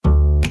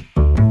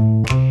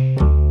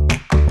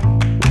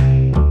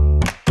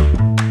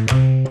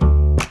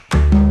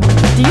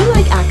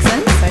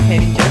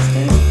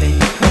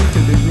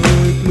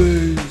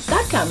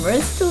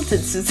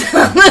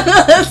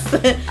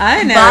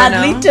I never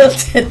badly know.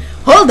 tilted.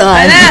 Hold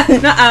on.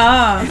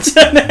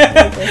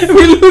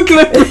 We look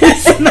like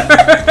prisoner.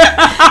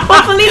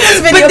 Hopefully this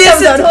video But this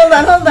comes out. is-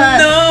 Hold on.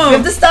 No. We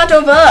have to start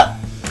over.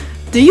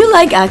 Do you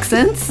like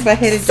accents? Son of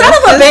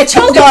a bitch,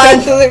 hold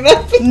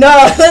on.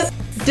 No.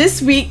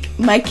 This week,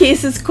 my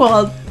case is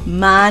called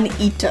Man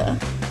Eater.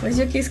 What's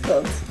your case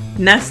called?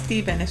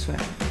 Nasty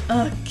Venezuela.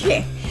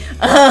 Okay.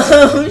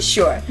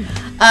 Sure.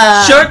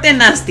 Short and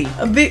nasty.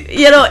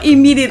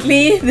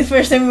 Immediately, the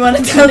first thing we want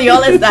to tell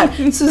y'all is that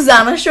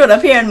Susanna showed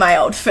up here in my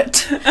outfit.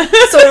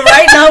 So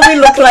right now we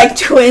look like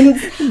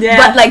twins,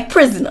 but like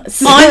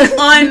prisoners. On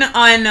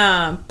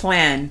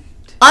plan.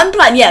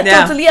 Unplanned,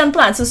 totally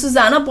unplanned. So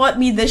Susanna bought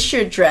me this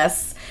shirt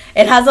dress.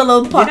 It has a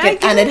little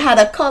pocket and it had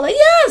a collar.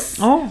 Yes.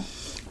 Oh.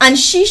 And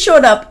she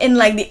showed up in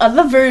like the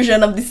other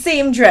version of the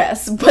same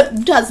dress,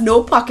 but has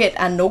no pocket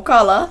and no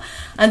collar.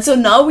 And so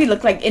now we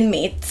look like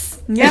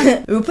inmates.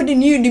 Yeah. We put the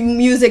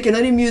music,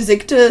 the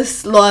music to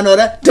Law and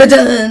Order.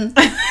 Dun-dun.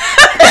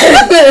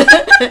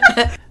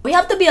 We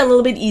have to be a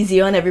little bit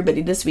easier on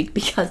everybody this week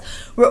because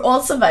we're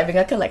all surviving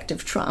a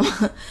collective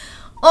trauma.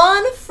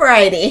 On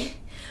Friday,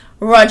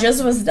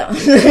 Rogers was down.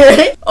 Okay,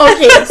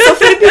 so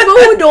for the people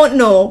who don't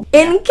know,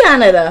 in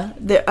Canada,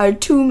 there are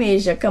two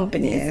major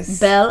companies,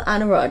 Bell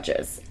and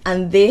Rogers.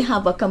 And they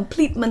have a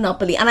complete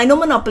monopoly. And I know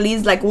monopoly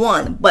is like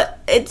one, but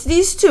it's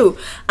these two.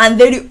 And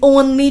they're the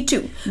only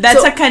two.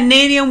 That's a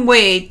Canadian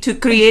way to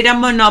create a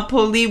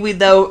monopoly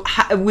without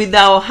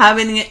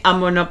having a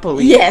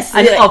monopoly. Yes.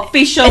 An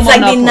official it's monopoly.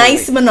 It's like the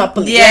nice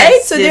monopoly, yes,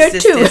 right? So there are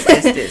two.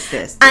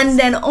 Yes. And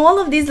then all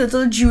of these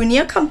little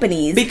junior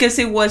companies. Because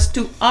it was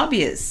too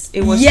obvious.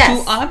 It was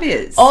too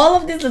obvious. All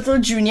of these little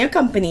junior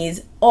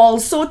companies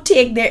also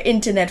take their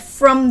internet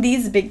from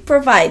these big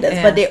providers,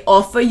 but they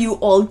offer you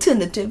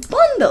alternative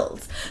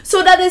bundles.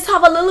 So that is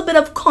have a little bit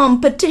of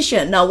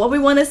competition. Now, what we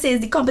want to say is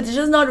the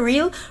competition is not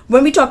real.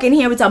 When we talk in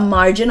here, it's a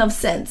margin of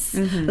sense.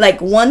 Mm-hmm. Like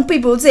one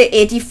people would say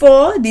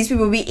 84, these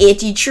people will be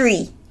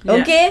 83.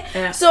 Okay?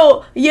 Yeah.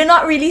 So you're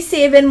not really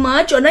saving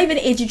much, or not even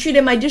 83,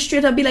 they might just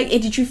straight up be like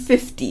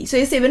 83.50. So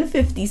you're saving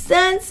 50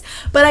 cents,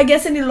 but I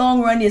guess in the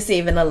long run, you're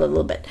saving a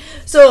little bit.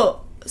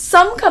 So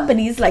some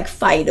companies like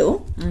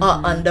Fido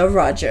are under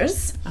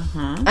Rogers.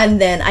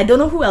 And then I don't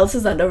know who else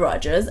is under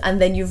Rogers.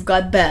 And then you've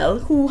got Bell,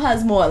 who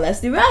has more or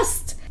less the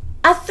rest.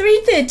 At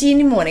 3:30 in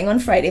the morning on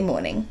Friday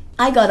morning,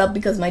 I got up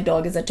because my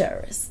dog is a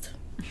terrorist.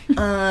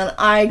 And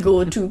I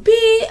go to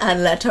pee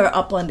and let her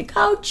up on the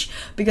couch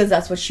because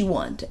that's what she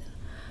wanted.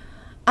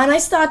 And I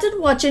started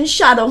watching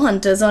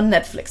Shadowhunters on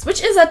Netflix,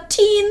 which is a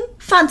teen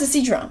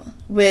fantasy drama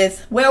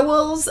with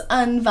werewolves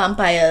and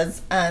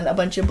vampires and a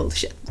bunch of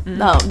bullshit.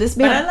 Now, But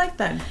I like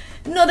that.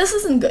 No, this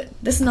isn't good.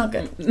 This is not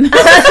good.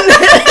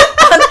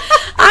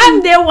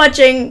 I'm there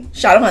watching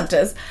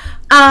Shadowhunters,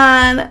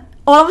 and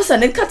all of a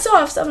sudden it cuts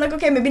off. So I'm like,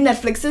 okay, maybe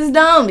Netflix is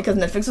down, because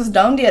Netflix was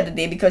down the other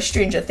day because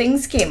Stranger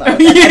Things came out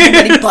and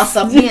everybody bust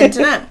up the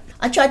internet.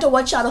 I tried to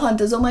watch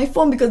Shadowhunters on my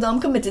phone because now I'm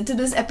committed to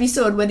this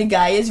episode where the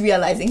guy is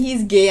realizing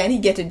he's gay and he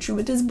getting through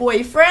with his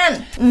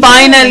boyfriend.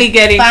 Finally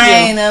getting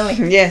Finally.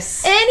 through.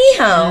 Yes.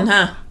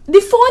 Anyhow,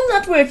 the phone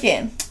not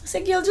working. I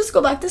said, girl, just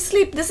go back to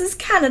sleep. This is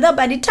Canada.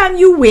 By the time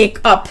you wake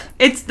up,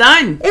 it's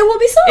done. It will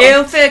be solved.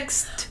 It'll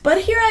fixed.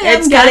 But here I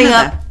am getting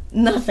up.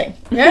 Nothing.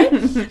 Right?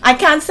 I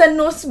can't send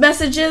no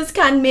messages,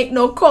 can't make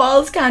no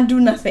calls, can't do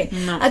nothing.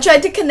 No. I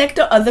tried to connect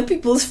to other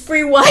people's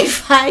free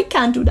Wi-Fi,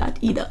 can't do that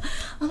either.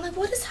 I'm like,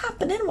 what is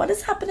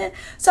happening?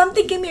 So I'm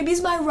thinking maybe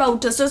it's my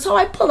router. So that's how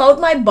I pull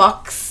out my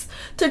box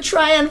to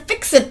try and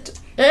fix it.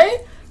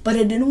 Right? But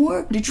it didn't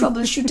work. The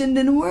troubleshooting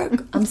didn't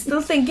work. I'm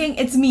still thinking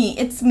it's me.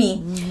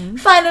 Mm-hmm.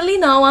 Finally,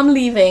 now I'm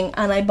leaving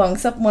and I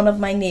bounce up one of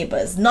my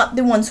neighbors. Not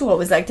the ones who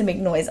always like to make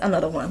noise,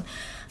 another one.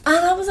 And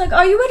I was like,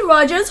 are you with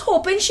Rogers?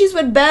 Hoping she's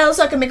with Bell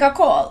so I can make a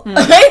call.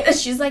 Right? And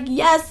she's like,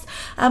 yes,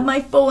 I have my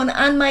phone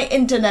and my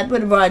internet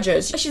with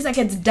Rogers. She's like,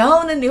 it's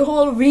down in the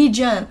whole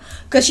region.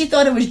 Because she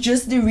thought it was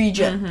just the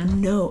region.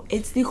 No,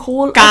 it's the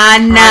whole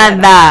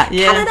Canada.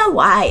 Yeah. Canada,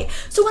 why?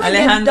 So when I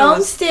get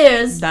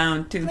downstairs,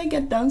 down too. when I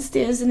get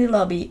downstairs in the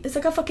lobby, it's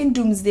like a fucking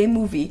doomsday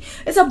movie.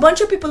 It's a bunch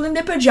of people in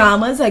their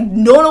pajamas, like,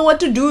 don't know what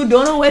to do,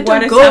 don't know where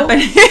to go. What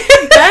is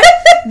happening? Right?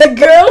 The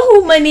girl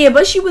who, my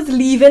neighbor, she was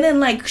leaving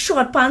in like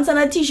short pants and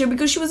a t-shirt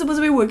because she was supposed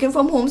to be working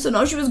from home. So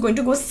now she was going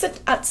to go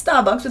sit at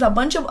Starbucks with a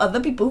bunch of other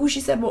people who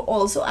she said were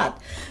also at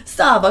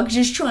Starbucks,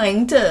 just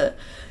trying to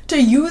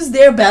use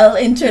their Bell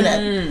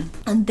internet.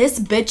 And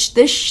this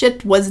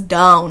shit was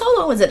down. How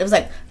long was it? It was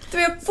like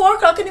 3 or 4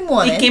 o'clock in the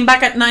morning. It came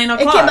back at 9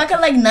 o'clock. It came back at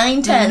like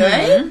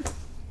 9:10,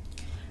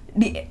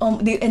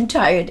 right? The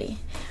entire day.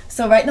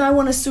 So right now I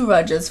want to sue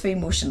Rogers for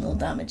emotional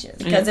damages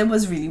because it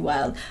was really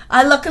wild.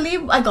 Luckily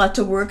I got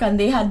to work and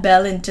they had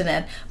Bell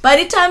internet. By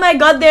the time I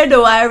got there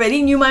though, I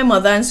already knew my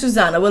mother and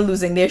Susanna were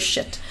losing their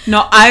shit.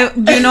 No, I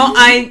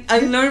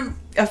learned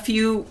a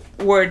few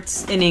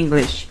words in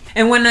English.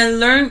 And when I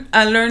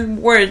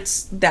learned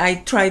words that I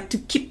try to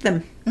keep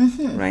them,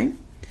 right?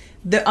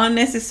 The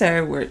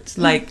unnecessary words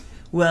like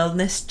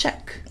wellness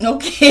check.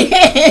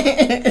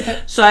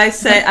 Okay. So I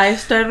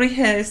started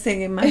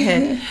rehearsing in my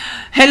head.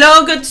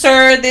 Hello, good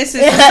sir. This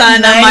is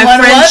Susanna.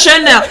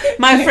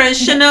 My friend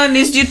Chanel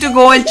needs you to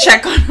go and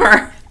check on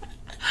her.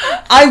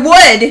 I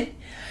would,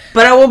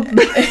 but I will.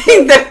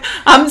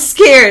 I'm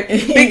scared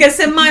because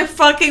in my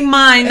fucking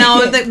mind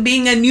now that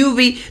being a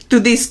newbie to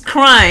this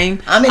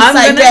crime, I'm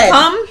gonna dead.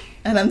 come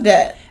and I'm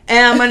dead,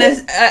 and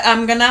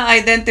I'm gonna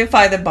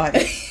identify the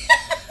body.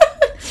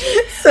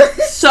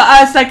 So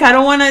I was like, I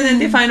don't want to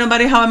identify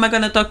nobody. How am I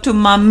going to talk to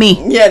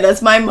mommy? Yeah,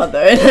 that's my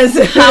mother.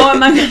 How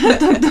am I going to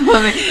talk to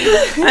mommy?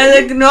 I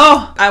was like,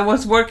 no. I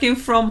was working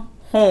from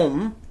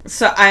home.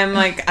 So I'm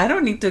like, I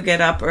don't need to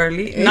get up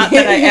early. Not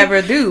that I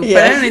ever do, but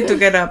I don't need to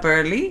get up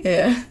early.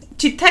 Yeah.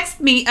 She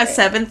texted me at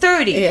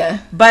 7:30. Yeah.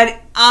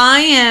 But I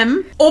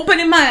am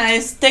opening my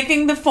eyes,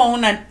 taking the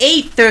phone at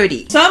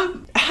 8:30. So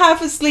I'm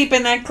half asleep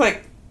and I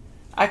click.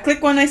 I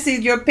click when I see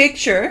your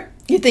picture.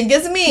 You think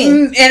it's me?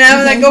 And I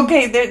was like,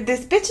 okay,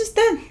 this bitch is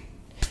dead.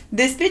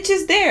 This bitch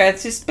is there.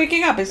 It's just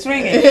picking up. It's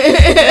ringing.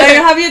 Like,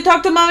 have you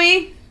talked to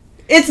mommy?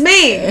 It's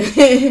me.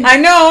 I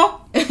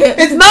know.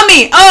 It's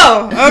mommy.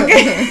 Oh,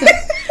 okay.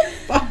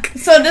 Fuck.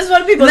 So this is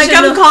what people like should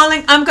I'm know.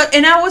 calling.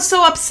 And I was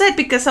so upset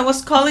because I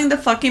was calling the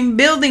fucking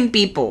building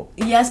people.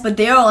 Yes, but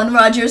they're on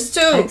Rogers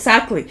too.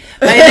 Exactly.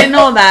 But I didn't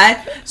know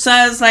that. So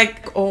I was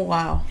like, oh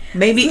wow.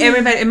 Maybe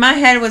everybody in my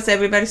head was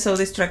everybody so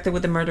distracted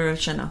with the murder of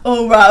Chanel.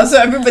 Oh wow! So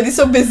everybody's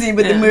so busy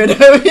with the murder.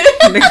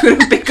 They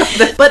couldn't pick up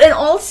the. But in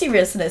all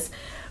seriousness,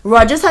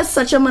 Rogers has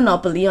such a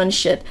monopoly on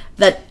shit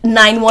that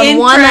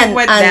 911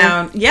 went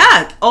down.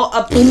 Yeah.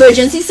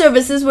 Emergency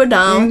services were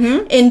down.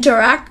 Mm-hmm.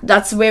 Interact,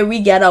 that's where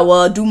we get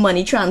our do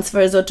money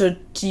transfers or to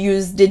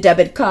use the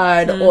debit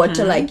card or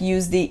to like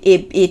use the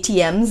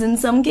ATMs in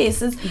some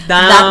cases.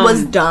 That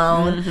was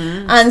down.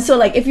 Mm-hmm. And so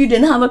like if you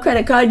didn't have a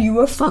credit card, you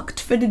were fucked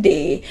for the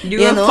day.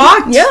 You were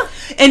fucked. Yeah.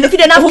 And if you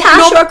didn't have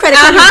cash or a credit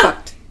card, you were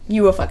fucked.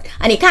 You were fucked.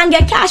 And you can't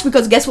get cash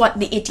because guess what?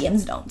 The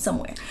ATM's down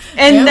somewhere.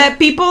 And the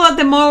people at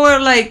the mall were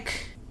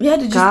like... Yeah,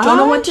 they just don't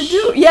know what to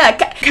do. Yeah.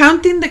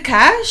 Counting the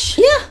cash?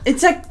 Yeah.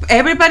 It's like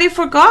everybody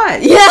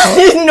forgot.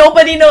 Yeah.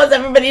 Nobody knows.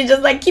 Everybody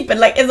just like keep it.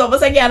 Like it's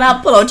almost like you have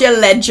to pull out your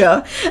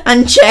ledger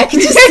and check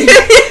to see.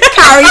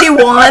 Carry the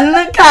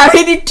one,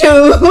 carry the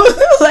two.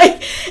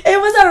 Like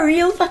it was a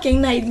real fucking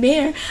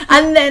nightmare.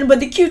 And then, but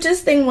the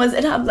cutest thing was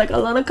it had like a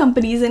lot of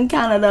companies in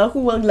Canada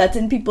who were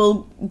letting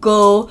people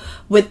go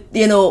with,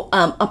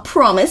 a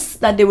promise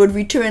that they would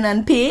return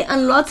and pay.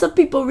 And lots of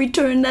people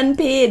returned and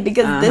paid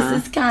because this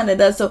is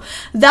Canada. So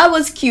that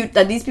was cute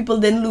that these people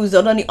didn't lose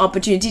out on the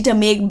opportunity to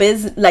make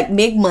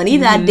money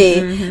that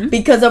day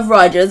because of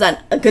Rogers. And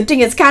a good thing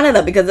it's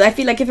Canada, because I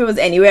feel like if it was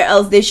anywhere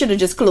else, they should have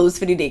just closed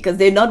for the day because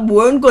they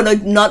weren't gonna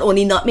not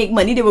only not make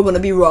money, they were gonna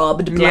be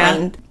robbed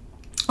blind.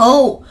 Yeah.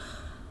 Oh,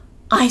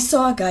 I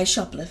saw a guy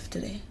shoplift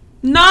today.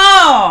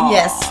 No.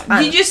 Yes.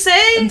 Did you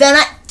say?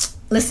 Then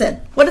listen.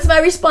 What is my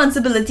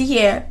responsibility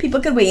here? People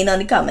could weigh in on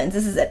the comments.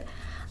 This is it.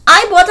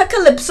 I bought a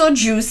Calypso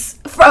juice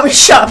from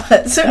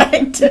Shoppers,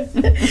 right?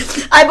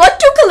 I bought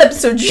 2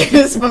 Calypso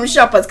juice from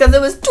Shoppers because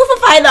it was 2 for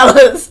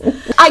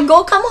 $5.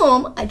 I come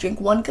home, I drink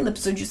 1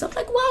 Calypso juice. I'm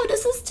like, wow,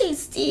 this is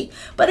tasty.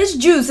 But it's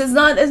juice. It's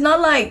not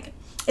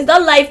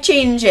life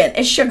changing.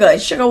 It's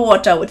sugar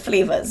water with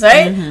flavors,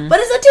 right? Mm-hmm. But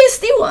it's a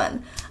tasty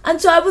one. And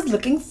so I was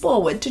looking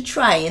forward to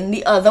trying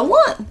the other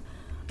one.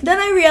 Then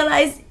I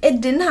realized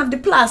it didn't have the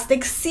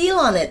plastic seal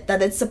on it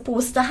that it's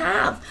supposed to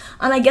have.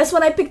 And I guess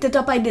when I picked it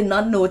up, I did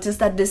not notice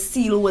that the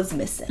seal was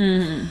missing.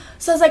 Mm-hmm.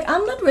 So I was like,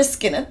 I'm not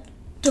risking it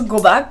to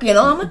go back. I'm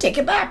going to take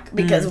it back.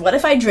 Because what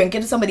if I drink it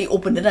and somebody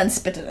opened it and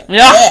spit it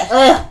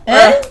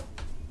out?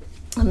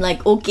 I'm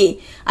like,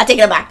 okay, I take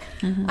it back.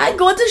 Mm-hmm. I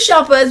go to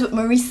Shoppers with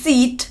my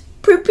receipt,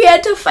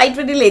 prepared to fight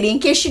with the lady in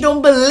case she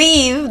don't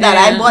believe that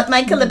I bought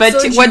my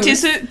Calypso juice. What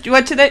is it?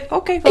 What today?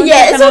 Okay. Fine.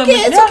 Yeah, it's okay.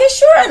 It's okay,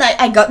 sure. And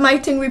I got my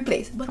thing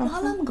replaced. But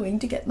while I'm going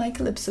to get my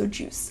Calypso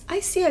juice,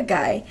 I see a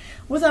guy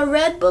with a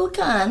Red Bull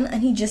can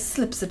and he just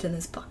slips it in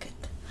his pocket.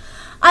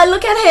 I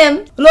look at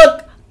him.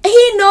 Look,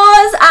 he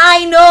knows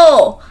I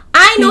know.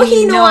 I know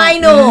he know I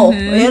know.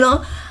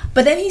 Mm-hmm.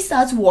 But then he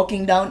starts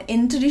walking down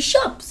into the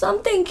shop. So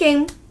I'm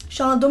thinking,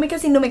 Shauna, don't make a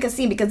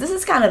scene because this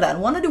is Canada.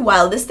 And one of the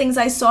wildest things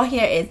I saw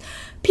here is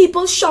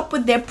people shop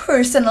with their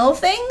personal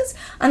things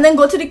and then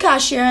go to the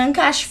cashier and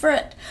cash for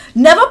it.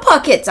 Never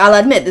pockets, I'll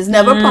admit, there's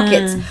never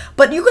pockets.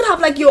 But you could have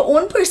like your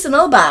own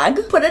personal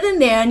bag, put it in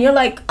there and you're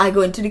like, I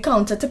go into the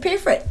counter to pay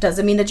for it.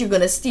 Doesn't mean that you're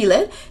going to steal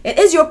it. It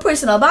is your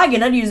personal bag, you're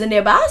not using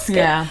their basket.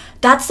 Yeah.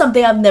 That's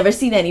something I've never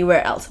seen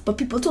anywhere else. But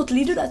people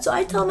totally do that. So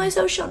I tell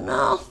myself,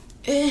 Chanel,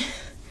 maybe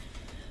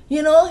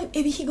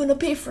he's going to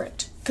pay for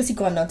it. Because he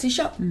gone down to the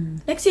shop.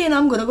 Next thing you know,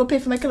 I'm going to go pay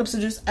for my Calypso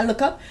juice. I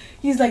look up.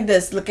 He's like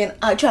this, looking,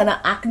 trying to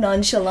act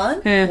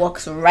nonchalant. Yeah.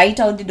 Walks right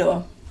out the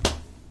door.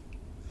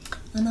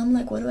 And I'm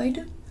like, what do I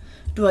do?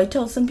 Do I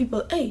tell some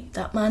people, hey,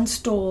 that man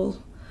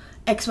stole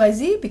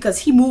XYZ? Because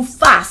he moved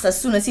fast as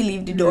soon as he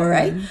leave the door,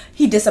 right?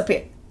 He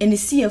disappeared in the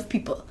sea of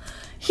people.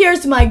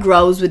 Here's my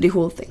growls with the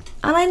whole thing.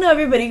 And I know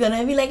everybody going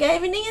to be like,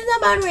 everything is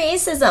about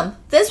racism.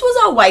 This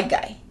was a white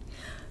guy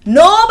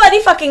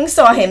Nobody fucking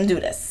saw him do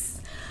this.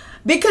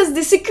 Because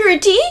the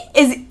security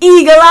is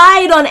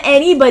eagle-eyed on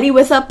anybody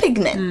with a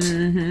pigment.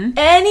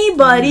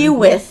 Anybody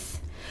with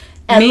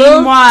a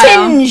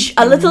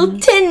little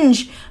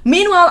tinge.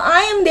 Meanwhile,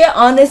 I am there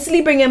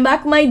honestly bringing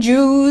back my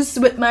juice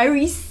with my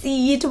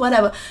receipt,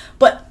 whatever.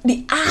 But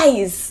the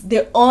eyes,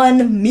 they're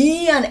on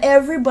me and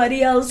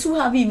everybody else who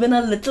have even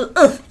a little...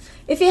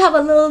 If you have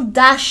a little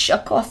dash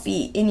of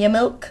coffee in your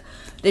milk,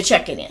 they're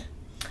checking you.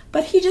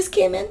 But he just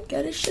came in,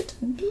 got his shit.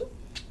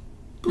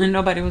 And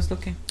nobody was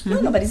looking. No,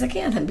 nobody's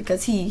looking at him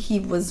because he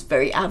was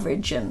very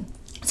average. And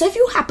so if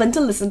you happen to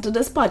listen to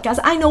this podcast,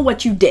 I know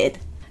what you did.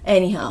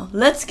 Anyhow,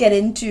 let's get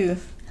into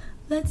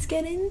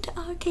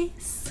our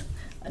case.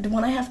 The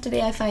one I have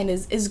today I find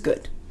is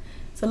good.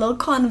 It's a little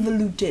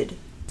convoluted.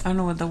 I don't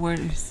know what the word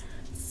is.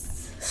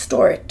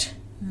 Stored.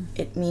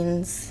 It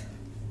means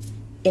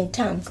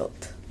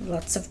entangled.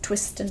 Lots of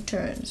twists and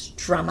turns.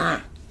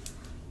 Drama.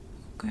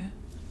 Okay.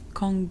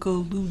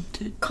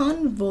 Convoluted.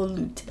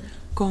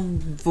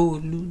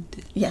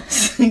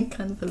 Yes,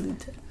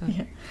 convoluted. Okay.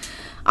 Yeah.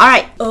 All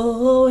right.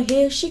 Oh,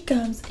 here she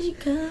comes.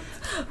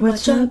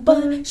 Watch her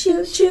bun,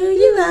 she'll chew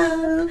you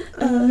out.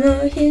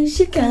 Oh, here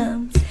she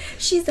comes.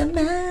 She's a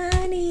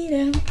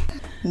man-eater.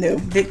 No.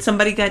 Did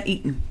somebody got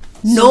eaten?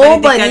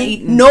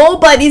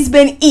 Nobody's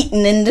been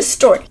eaten in the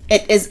story.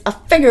 It is a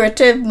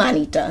figurative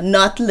man-eater,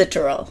 not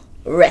literal.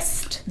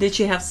 Rest. Did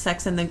she have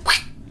sex and then...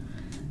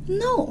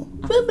 No.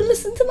 But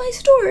listen to my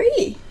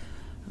story.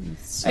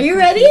 So are you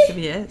ready?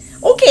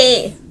 Yes.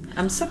 Okay.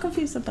 I'm so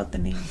confused about the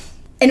name.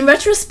 In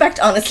retrospect,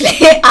 honestly,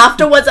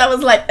 afterwards I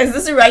was like, is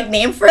this the right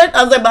name for it?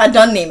 I was like, but I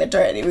done name it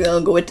already. We're going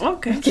to go with it.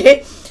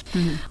 Okay.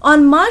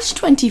 On March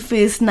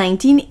 21st,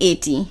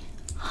 1980,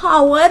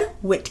 Howard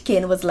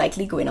Whitkin was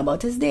likely going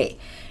about his day,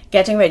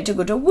 getting ready to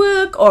go to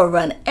work or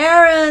run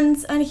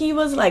errands, and he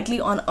was likely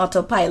on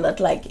autopilot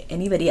like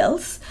anybody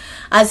else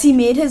as he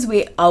made his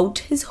way out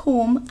his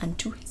home and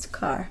to his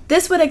car.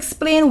 This would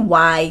explain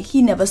why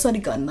he never saw the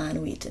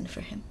gunman waiting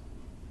for him.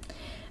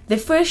 The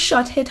first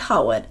shot hit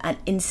Howard, and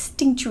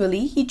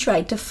instinctually he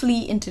tried to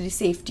flee into the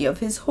safety of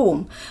his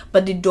home,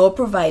 but the door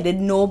provided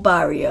no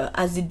barrier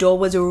as the door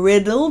was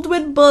riddled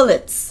with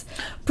bullets,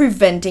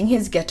 preventing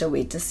his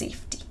getaway to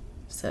safety.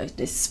 So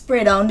they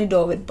sprayed down the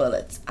door with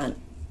bullets, and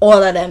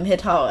all of them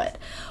hit Howard.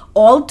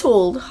 All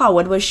told,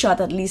 Howard was shot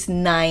at least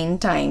 9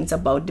 times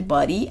about the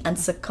body and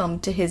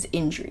succumbed to his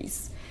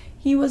injuries.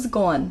 He was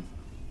gone.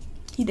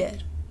 He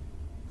dead.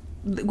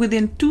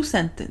 Within 2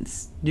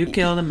 sentences, you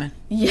killed the man.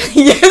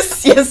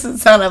 Yes,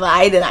 son of a,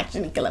 I didn't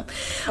actually kill him.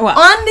 Wow.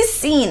 On the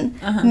scene,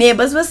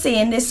 neighbors were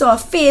saying they saw a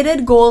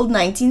faded gold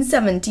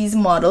 1970s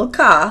model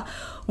car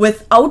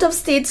with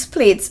out-of-state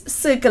plates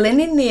circling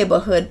the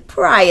neighborhood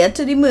prior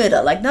to the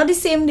murder. Like, not the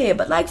same day,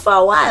 but like for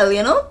a while,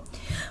 you know?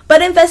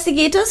 But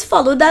investigators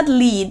followed that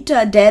lead to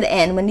a dead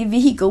end when the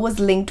vehicle was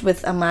linked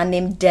with a man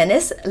named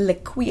Dennis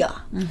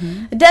Lequia.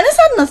 Dennis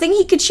had nothing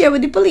he could share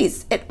with the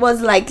police. It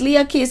was likely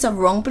a case of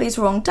wrong place,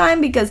 wrong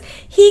time, because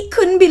he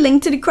couldn't be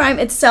linked to the crime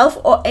itself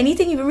or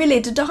anything even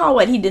related to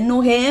Howard. He didn't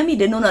know him. He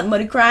didn't know nothing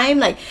about the crime.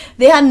 Like,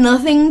 they had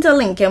nothing to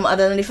link him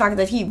other than the fact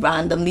that he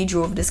randomly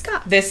drove this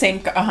car. The same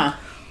car,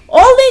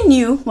 All they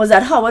knew was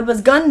that Howard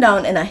was gunned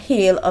down in a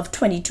hail of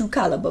 .22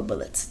 caliber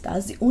bullets.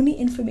 That's the only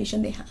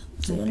information they have.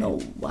 So they don't know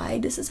why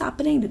this is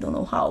happening. They don't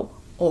know how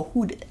or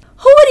who did it.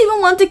 Who would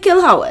even want to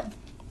kill Howard?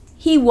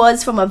 He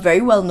was from a very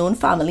well-known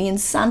family in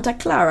Santa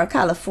Clara,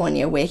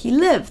 California, where he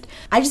lived.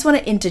 I just want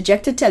to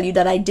interject to tell you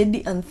that I did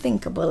the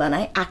unthinkable and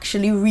I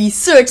actually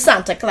researched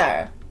Santa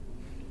Clara.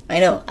 I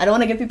know. I don't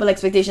want to give people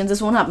expectations.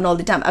 This won't happen all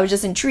the time. I was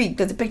just intrigued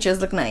because the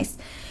pictures look nice.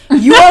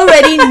 You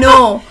already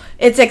know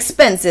it's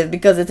expensive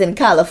because it's in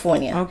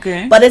California.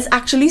 Okay. But it's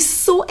actually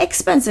so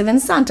expensive in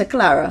Santa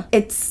Clara.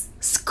 Its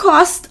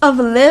cost of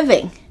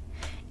living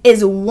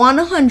is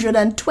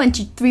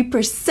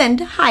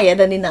 123% higher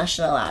than the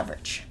national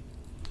average.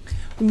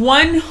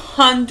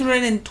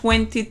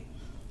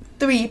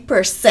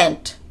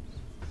 123%.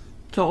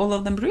 So all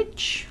of them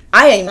rich?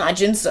 I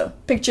imagine so.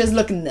 Pictures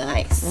look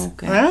nice.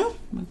 Okay.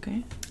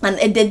 Okay. And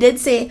they did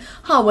say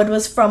Howard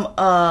was from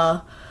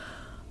a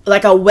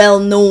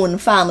well-known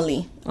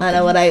family. Okay.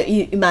 And what I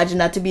imagine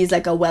that to be is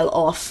like a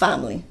well-off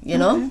family, you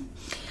know? Okay.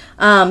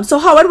 So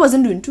Howard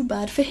wasn't doing too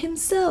bad for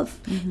himself.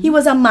 He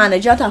was a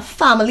manager at a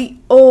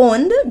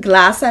family-owned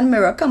glass and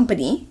mirror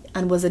company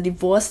and was a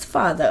divorced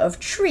father of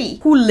 3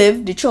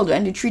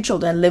 the 3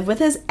 children lived with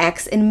his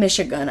ex in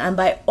Michigan and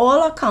by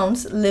all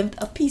accounts lived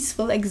a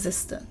peaceful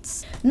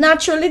existence.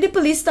 Naturally, the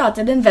police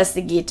started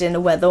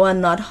investigating whether or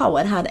not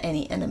Howard had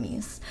any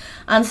enemies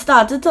and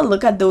started to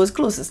look at those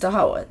closest to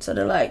Howard. So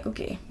they're like,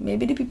 okay,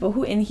 maybe the people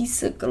who in his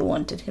circle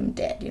wanted him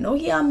dead. You know,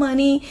 he had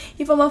money,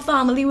 he from a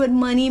family with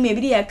money, maybe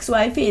the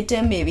ex-wife hate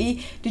him,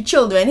 maybe the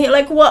children. He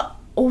like, what?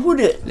 Who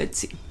did? Let's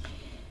see.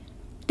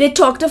 They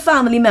talked to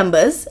family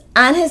members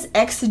and his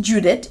ex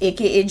Judith,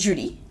 aka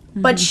Judy,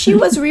 but she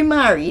was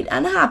remarried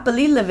and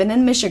happily living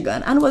in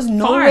Michigan and was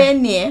nowhere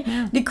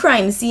near the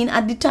crime scene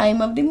at the time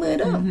of the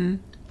murder.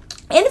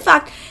 In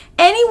fact,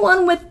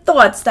 Anyone with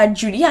thoughts that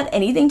Judy had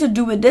anything to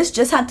do with this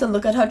just had to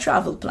look at her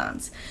travel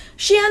plans.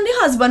 She and the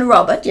husband,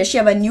 Robert, yes, she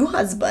have a new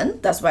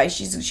husband. That's why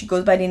she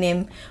goes by the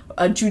name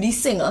Judy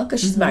Singer, because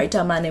she's married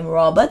to a man named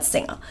Robert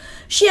Singer.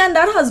 She and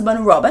that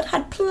husband, Robert,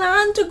 had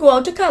planned to go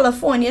out to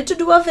California to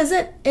do a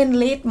visit in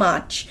late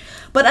March.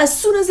 But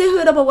as soon as they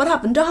heard about what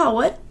happened to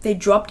Howard, they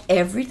dropped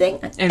everything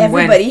and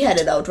everybody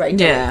headed out right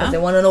away because they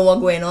want to know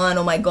what's going on.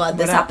 Oh my God,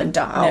 this happened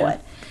to Howard.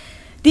 Yeah.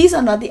 These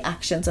are not the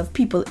actions of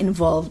people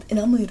involved in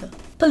a murder.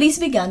 Police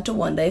began to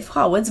wonder if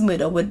Howard's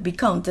murder would be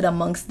counted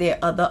amongst their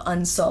other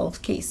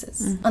unsolved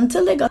cases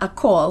until they got a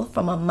call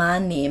from a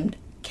man named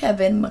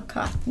Kevin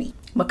McCarthy.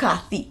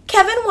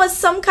 Kevin was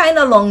some kind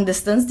of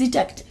long-distance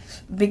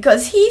detective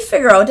because he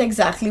figured out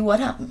exactly what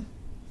happened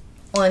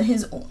on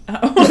his own.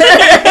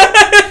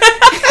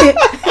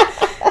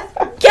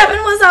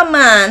 Kevin was a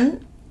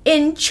man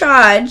in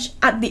charge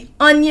at the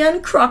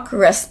Onion Crock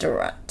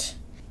restaurant.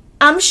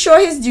 I'm sure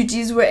his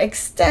duties were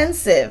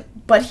extensive,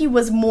 but he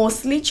was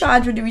mostly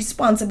charged with the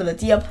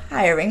responsibility of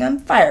hiring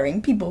and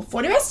firing people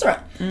for the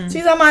restaurant. So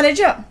he's a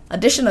manager.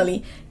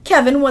 Additionally,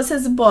 Kevin was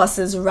his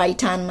boss's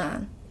right-hand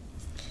man.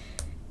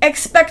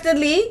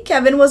 Expectedly,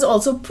 Kevin was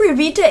also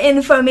privy to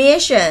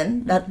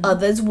information that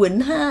others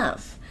wouldn't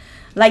have.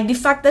 Like the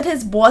fact that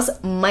his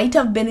boss might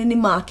have been in the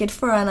market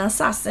for an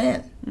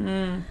assassin.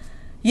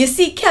 You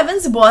see,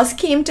 Kevin's boss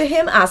came to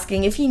him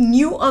asking if he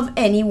knew of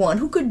anyone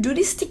who could do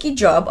the sticky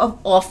job of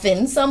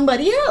offing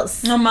somebody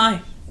else. Oh my.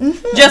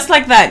 Just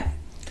like that.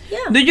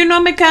 Yeah. Do you know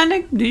a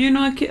mechanic? Do you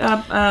know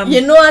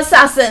you know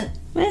assassin?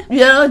 Yeah. You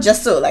know,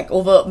 just so like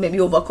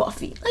over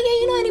coffee. Like, yeah,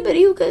 you know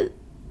anybody who could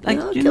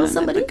kill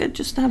somebody? I could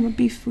just have a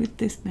beef with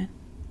this man.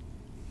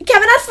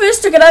 Kevin at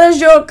first took it as a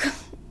joke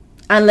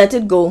and let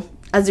it go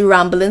as the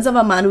ramblings of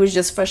a man who was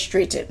just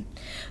frustrated.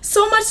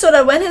 So much so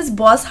that when his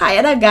boss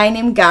hired a guy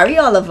named Gary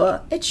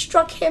Oliver, it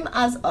struck him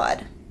as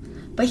odd.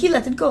 But he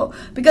let it go.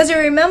 Because you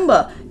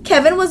remember,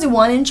 Kevin was the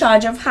one in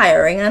charge of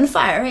hiring and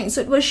firing. So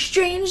it was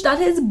strange that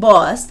his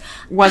boss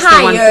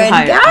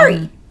hired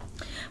Gary.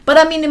 But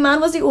I mean, the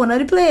man was the owner of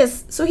the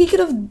place. So he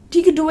could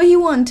do what he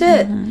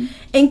wanted.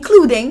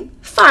 Including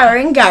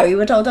firing Gary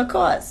without a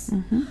cause.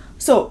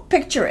 So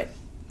picture it.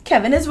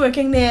 Kevin is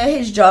working there.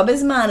 His job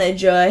is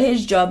manager.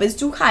 His job is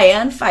to hire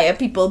and fire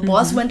people.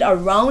 Boss went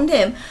around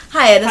him,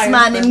 hired this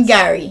man named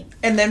Gary.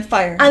 And then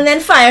fire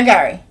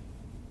Gary.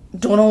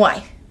 Don't know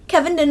why.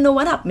 Kevin didn't know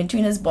what happened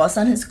between his boss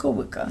and his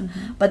co-worker.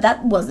 But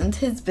that wasn't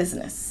his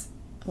business.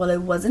 Well,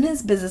 it wasn't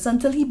his business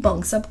until he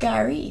bunks up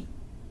Gary.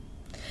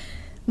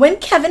 When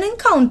Kevin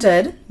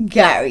encountered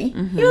Gary,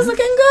 he was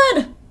looking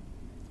good.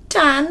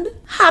 Tanned,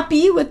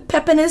 happy, with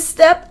pep in his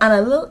step, and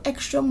a little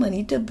extra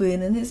money to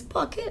burn in his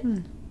pocket.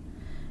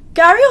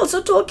 Gary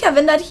also told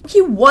Kevin that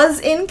he was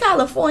in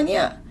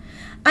California,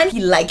 and he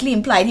likely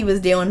implied he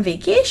was there on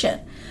vacation.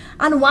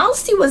 And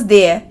whilst he was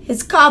there,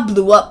 his car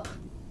blew up.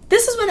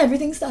 This is when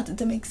everything started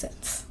to make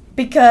sense.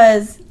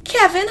 Because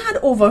Kevin had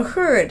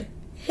overheard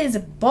his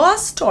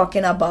boss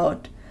talking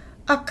about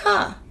a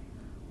car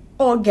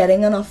or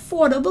getting an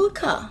affordable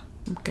car.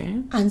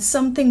 Okay. And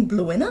something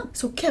blowing up.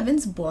 So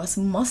Kevin's boss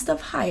must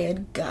have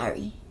hired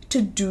Gary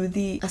to do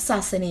the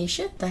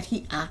assassination that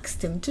he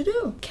asked him to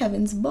do.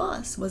 Kevin's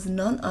boss was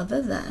none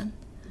other than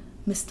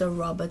Mr.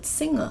 Robert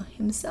Singer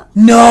himself.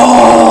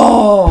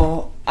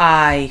 No!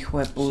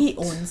 He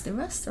owns the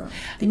restaurant.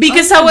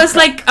 Because I was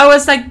like,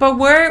 but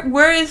where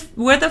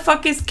the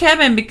fuck is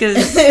Kevin?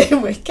 Because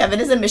Kevin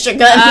is in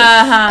Michigan.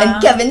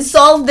 And Kevin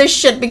solved this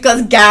shit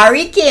because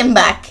Gary came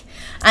back.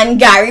 And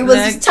Gary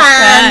was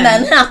tanned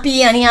and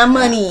happy and he had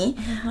money.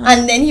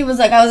 And then he was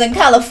like, I was in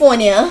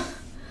California.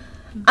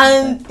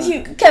 And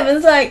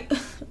Kevin's like,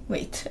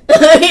 wait.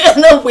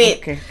 No,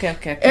 wait.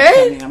 Okay.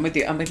 Right? I'm with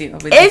you.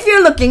 If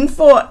you're looking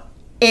for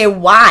a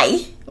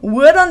why,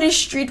 word on the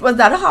street was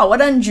that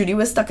Howard and Judy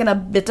were stuck in a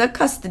bitter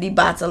custody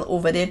battle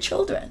over their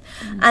children.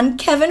 And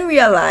Kevin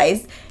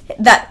realized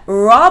that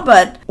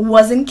Robert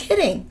wasn't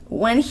kidding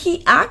when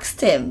he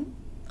asked him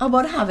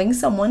about having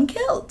someone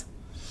killed.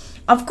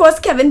 Of course,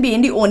 Kevin,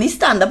 being the only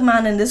stand-up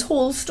man in this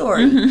whole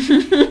story,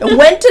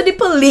 went to the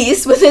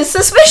police with his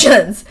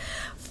suspicions.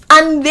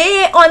 And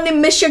they, on the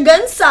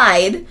Michigan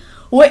side,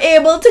 were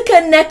able to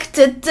connect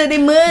it to the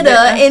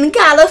murder in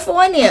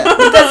California.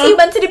 Because he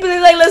went to the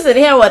police like, listen,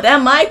 here what?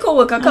 My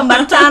co-worker come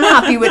back to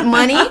unhappy with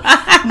money.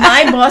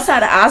 My boss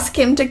had asked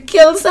me to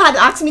kill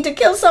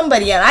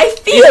somebody. And I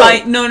feel...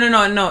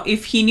 No.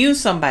 If he knew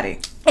somebody.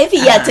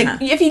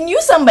 If he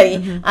knew somebody.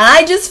 And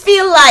I just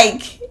feel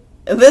like...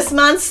 this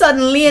man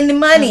suddenly in the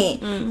money,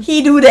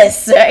 he do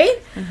this,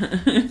 right?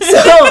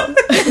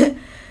 So,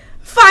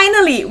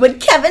 finally, with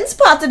Kevin's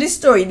part of the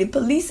story, the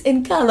police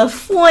in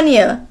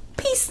California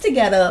pieced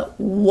together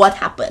what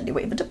happened. They were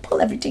able to pull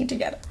everything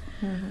together.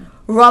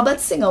 Robert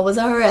Singer was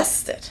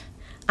arrested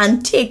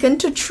and taken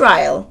to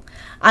trial,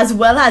 as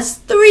well as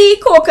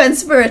 3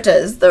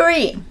 co-conspirators,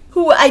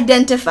 who were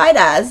identified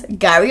as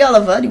Gary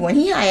Oliver, the one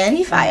he hired and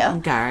he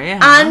fired,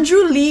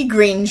 Andrew Lee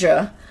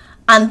Granger,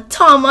 and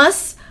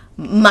Thomas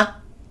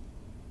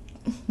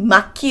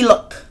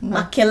McKillop.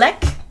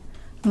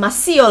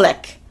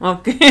 Maciolek.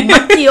 Okay.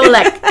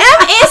 Maciolek.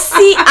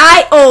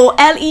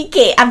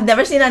 Maciolek. I've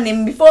never seen that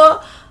name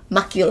before.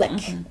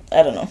 Maciolek.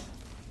 I don't know.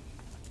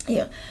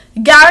 Yeah.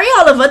 Gary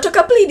Oliver took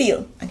a plea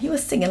deal and he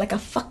was singing like a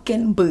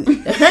fucking bird. He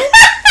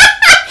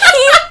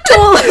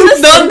told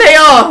Don't they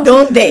all?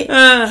 Don't they?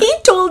 He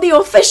told the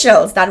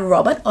officials that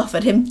Robert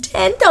offered him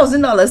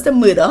 $10,000 to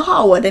murder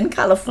Howard in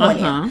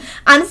California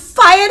and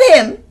fired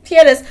him.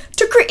 Here it is,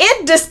 to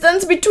create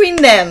distance between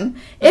them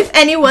if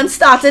anyone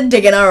started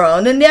digging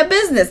around in their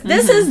business.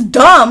 This is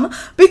dumb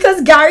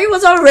because Gary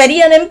was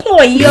already an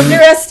employee of the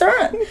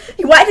restaurant.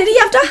 Why did he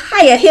have to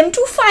hire him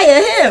to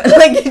fire him?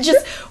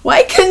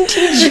 Why couldn't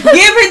he just... Give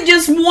it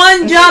just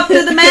one job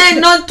to the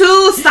man, not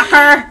two,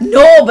 sucker.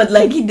 No, but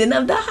he didn't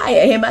have to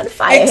hire him and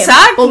fire him.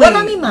 Exactly. But what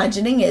I'm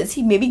imagining is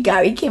maybe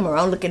Gary came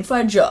around looking for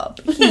a job.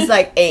 He's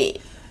like,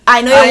 hey,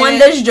 I know you want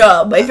this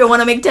job, but if you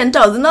want to make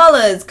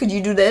 $10,000, could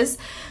you do this?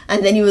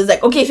 And then he was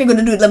like, okay, if you're going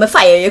to do it, let me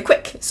fire you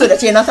quick so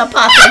that you're not a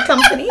part of the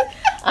company.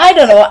 I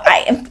don't know.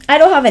 I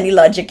don't have any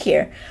logic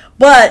here.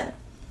 But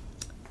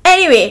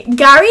anyway,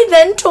 Gary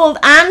then told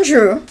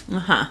Andrew,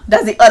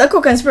 that's the other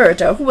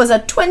co-conspirator, who was a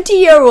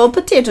 20-year-old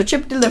potato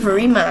chip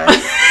delivery man,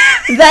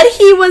 that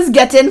he was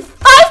getting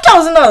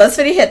 $5,000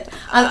 for the hit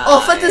and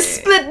offered to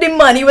split the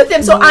money with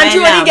him. So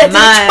Andrew only getting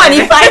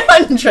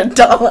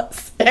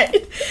 $2,500.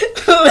 Right?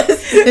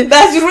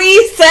 That's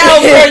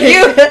resale for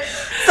you.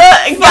 So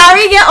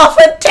Gary get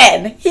offered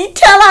 10. He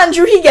tell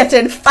Andrew he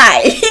getting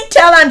 5. He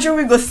tell Andrew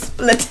we go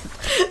split.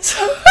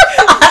 So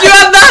you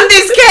have done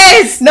this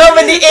case. No,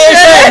 but the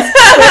Asians,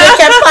 when they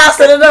kept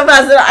passing it up,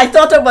 I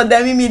thought about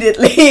them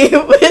immediately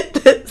with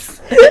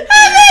this.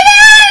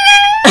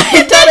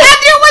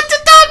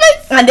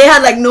 And they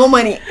had no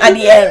money at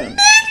the end.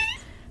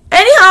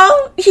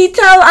 Anyhow, he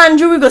tell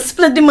Andrew we go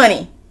split the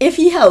money if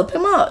he help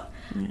him out.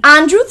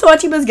 Andrew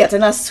thought he was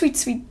getting a sweet,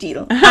 sweet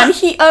deal. And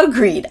he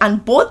agreed.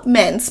 And both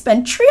men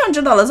spent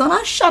 $300 on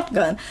a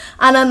shotgun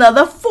and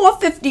another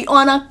 $450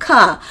 on a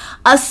car.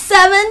 A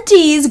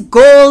 70s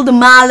gold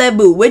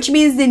Malibu, which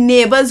means the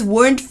neighbors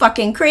weren't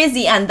fucking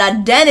crazy and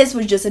that Dennis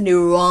was just in the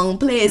wrong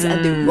place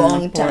at the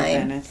wrong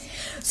time. Dennis.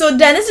 So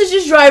Dennis is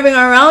just driving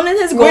around in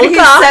his gold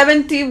car.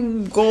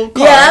 70 gold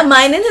car. Yeah,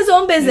 minding his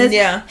own business.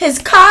 Yeah. His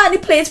car and the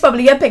plates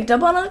probably get picked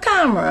up on a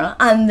camera.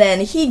 And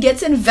then he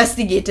gets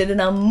investigated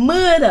in a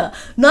murder.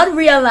 Not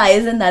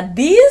realizing that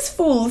these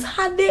fools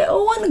had their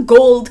own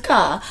gold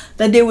car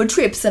that they were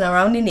traipsing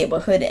around the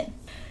neighborhood in.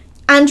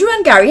 Andrew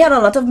and Gary had a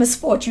lot of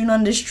misfortune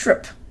on this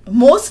trip.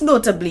 Most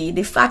notably,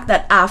 the fact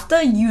that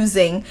after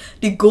using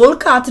the gold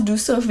car to do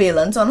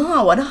surveillance on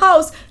Howard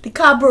House, the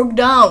car broke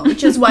down,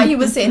 which is why he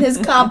was saying his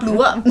car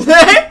blew up.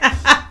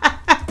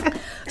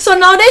 So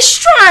now they're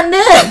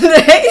stranded,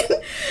 right?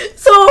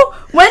 So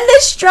when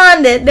they're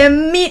stranded, they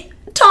meet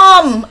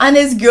Tom and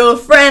his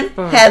girlfriend,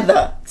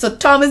 Heather. So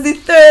Tom is the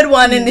third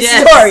one in the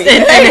story.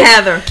 And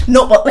Heather.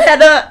 No, but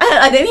Heather,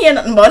 I didn't hear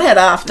nothing about Heather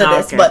after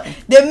this, but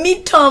they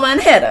meet Tom and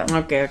Heather.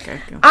 Okay.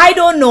 I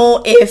don't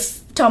know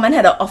if Tom and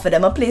Heather offered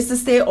them a place to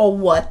stay or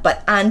what,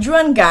 but Andrew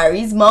and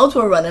Gary's mouths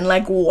were running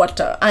like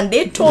water, and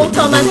they told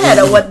Tom and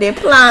Heather what their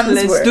plans were.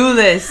 Let's do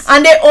this.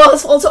 And they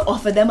also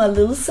offered them a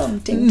little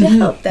something to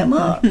help them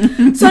out.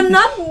 So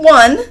not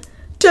one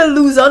to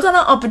lose out on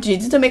an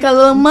opportunity to make a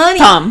little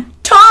money.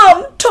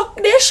 Tom took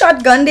their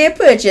shotgun they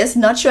purchased.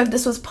 Not sure if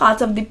this was part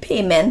of the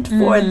payment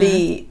for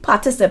the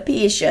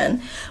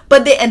participation,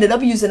 but they ended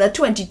up using a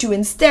 22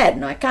 instead.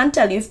 Now I can't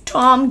tell you if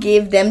Tom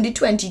gave them the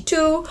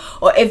 22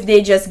 or if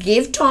they just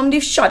gave Tom the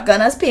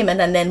shotgun as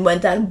payment and then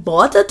went and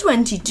bought a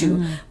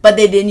 22, but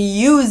they didn't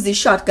use the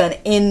shotgun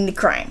in the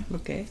crime.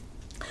 Okay.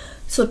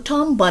 So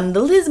Tom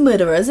bundled his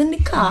murderers in the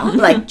car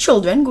like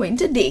children going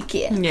to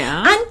daycare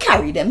and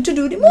carried them to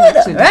do the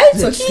murder, right?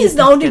 So he is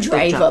now the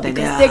driver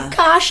because their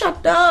car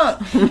shut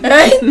down,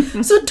 right?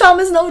 So Tom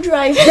is now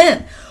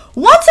driving.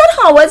 Once at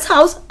Howard's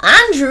house,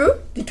 Andrew,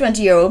 the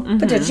 20-year-old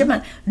potato chip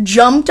man,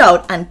 jumped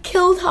out and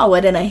killed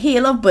Howard in a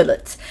hail of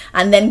bullets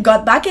and then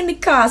got back in the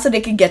car so they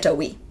could get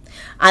away.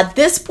 At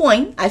this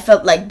point, I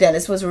felt like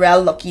Dennis was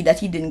real lucky that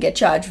he didn't get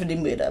charged for the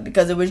murder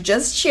because it was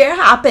just sheer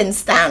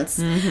happenstance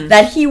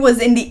that he was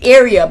in the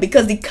area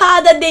because the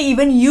car that they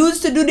even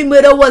used to do the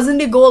murder wasn't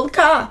the gold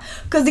car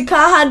because the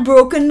car had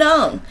broken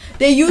down.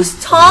 They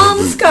used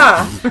Tom's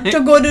car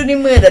to go do the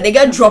murder. They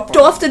got dropped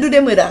off to do the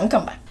murder and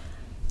come back.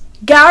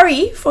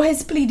 Gary, for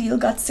his plea deal,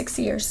 got 6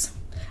 years.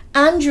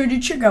 Andrew, the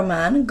trigger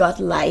man, got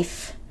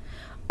life.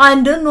 I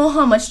don't know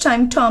how much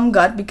time Tom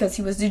got because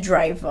he was the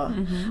driver.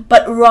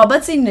 But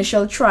Robert's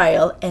initial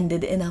trial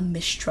ended in a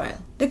mistrial.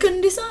 They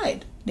couldn't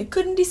decide.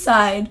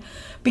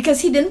 Because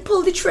he didn't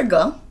pull the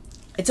trigger.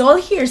 It's all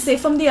hearsay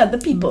from the other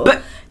people.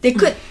 But they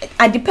could,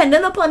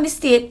 depending upon the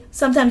state,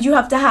 sometimes you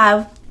have to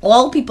have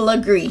all people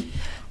agree.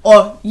 Or,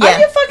 Are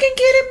you fucking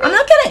kidding me? I'm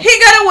not kidding. He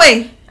got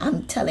away.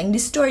 I'm telling the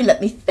story.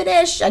 Let me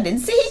finish. I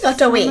didn't say he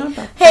got away.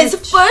 His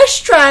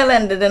first trial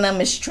ended in a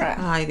mistrial.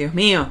 Ay, Dios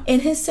mío.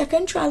 In his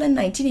second trial in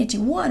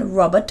 1981,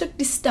 Robert took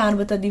the stand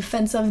with a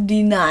defense of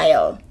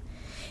denial.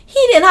 He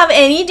didn't have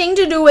anything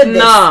to do with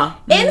this.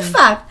 In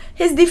fact,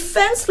 his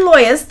defense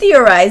lawyers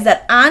theorized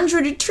that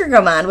Andrew the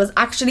Triggerman was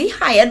actually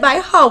hired by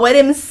Howard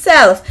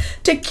himself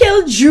to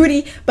kill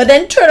Judy, but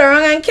then turn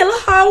around and kill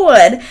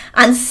Howard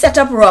and set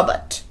up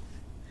Robert.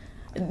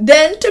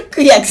 Then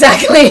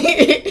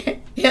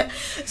exactly. Yeah.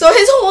 So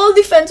his whole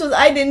defense was,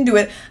 I didn't do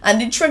it, and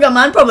the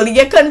Triggerman probably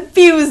get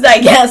confused, I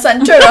guess,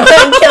 and turn around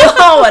and kill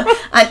Howard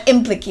and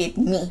implicate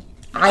me.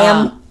 I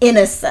am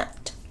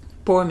innocent.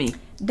 Poor me.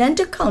 Then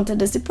to counter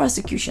this, the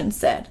prosecution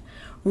said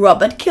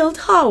Robert killed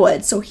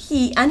Howard so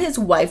he and his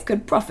wife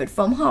could profit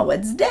from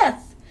Howard's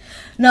death.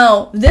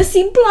 Now, this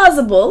seemed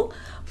plausible,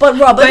 but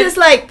Robert is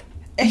like,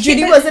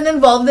 Judy wasn't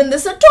involved in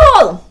this at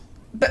all.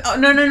 But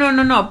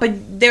no.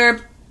 But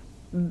they're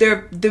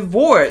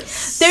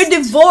divorced. They're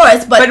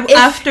divorced, but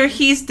after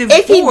he's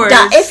divorced,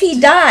 if he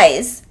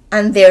dies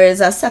and there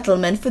is a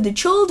settlement for the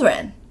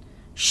children,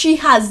 she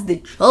has the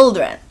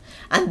children,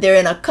 and they're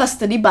in a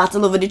custody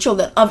battle over the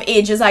children of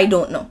ages I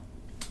don't know.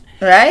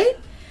 Right?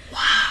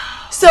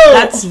 Wow. So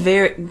that's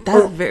very.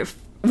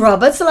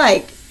 Robert's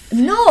like,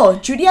 no,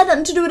 Judy had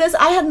nothing to do with this.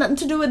 I had nothing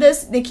to do with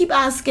this. They keep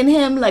asking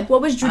him, like,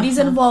 what was Judy's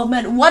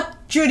involvement? What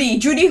Judy?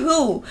 Judy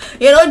who?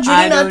 You know,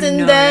 Judy not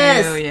in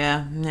this.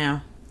 Yeah.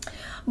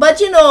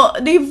 But you know,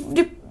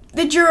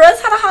 the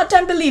jurors had a hard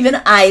time believing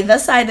either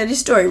side of the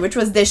story, which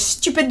was their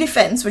stupid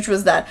defense, which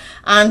was that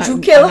Andrew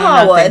killed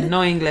Howard. Nothing,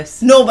 no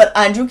English. No, but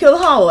Andrew killed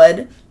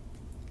Howard,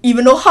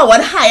 even though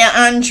Howard hired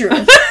Andrew.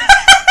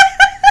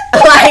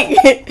 Like,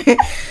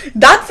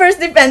 that first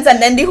defense, and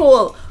then the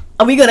whole,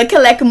 are we gonna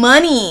collect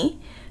money?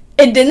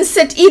 It didn't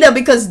sit either,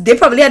 because they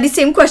probably had the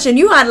same question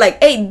you had,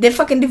 like, hey, they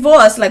fucking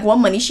divorced, like, what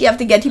money she have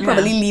to get? He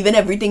probably leaving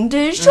everything to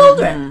his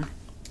children.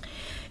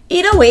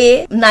 Either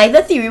way,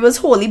 neither theory was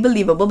wholly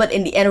believable, but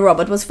in the end,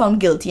 Robert was found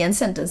guilty and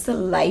sentenced to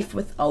life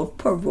without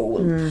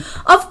parole.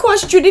 Of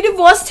course, Judy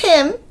divorced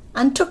him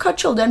and took her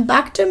children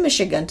back to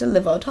Michigan to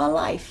live out her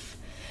life.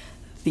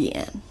 The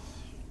end.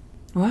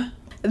 What?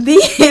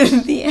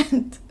 The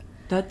end.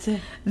 That's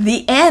it.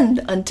 The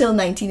end until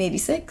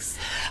 1986.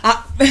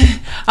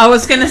 I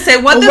was gonna say,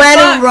 what the when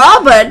fuck?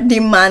 Robert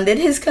demanded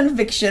his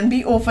conviction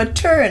be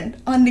overturned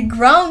on the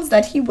grounds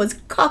that he was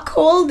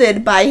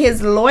cuckolded by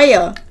his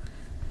lawyer.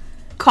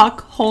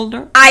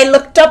 Cockholder? I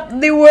looked up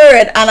the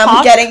word and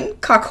I'm getting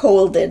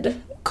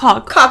cuckolded.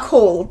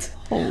 Cuckold.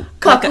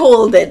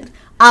 Cuckolded.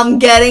 I'm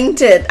getting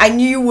to it. I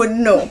knew you would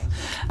know.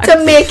 To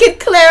make it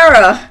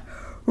clearer,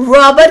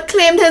 Robert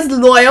claimed his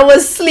lawyer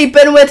was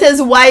sleeping with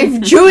his wife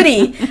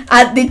Judy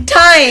at the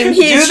time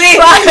he's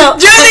trial.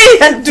 Judy,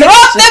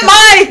 drop the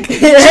mic!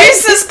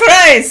 Jesus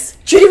Christ!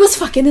 Judy was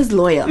fucking his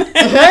lawyer.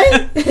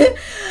 Right?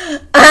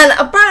 And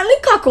apparently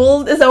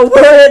cuckold is a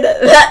word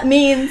that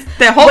means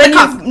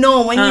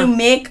when you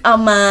make a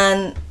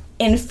man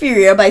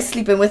inferior by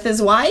sleeping with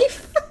his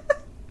wife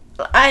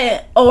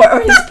or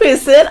his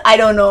person. I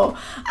don't know.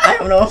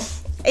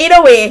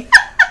 Either way,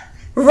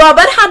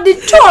 Robert had the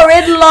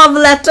torrid love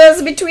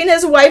letters between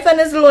his wife and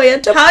his lawyer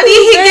to How did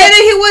he get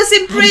it? He was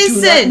in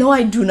prison.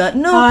 I do not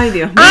know.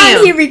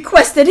 And he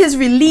requested his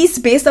release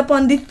based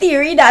upon the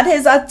theory that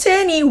his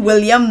attorney,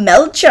 William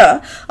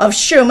Melcher of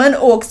Sherman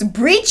Oaks,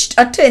 breached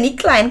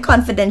attorney-client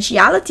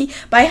confidentiality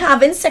by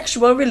having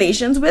sexual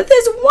relations with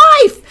his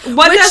wife.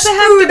 What does it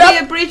have to be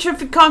a breach of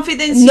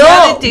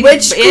confidentiality? No,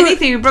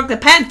 anything, you broke the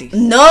panties.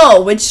 No,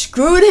 which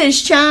screwed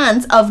his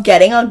chance of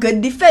getting a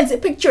good defense.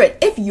 Picture it.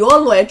 If your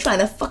lawyer trying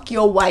to fuck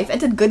your wife,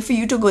 is it good for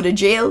you to go to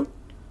jail?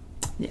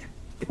 Yeah.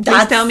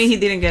 Please tell me he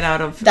didn't get out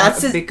of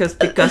because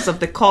of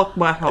the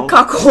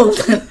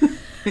cockhold.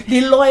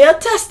 The lawyer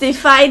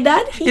testified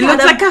that he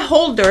looks like a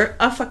holder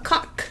of a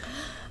cock.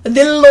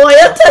 The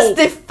lawyer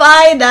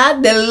testified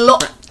that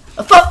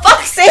for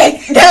fuck's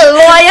sake, the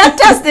lawyer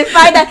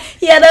testified that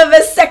he had a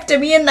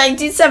vasectomy in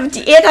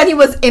 1978 and he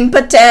was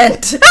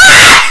impotent.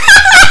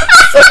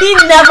 So he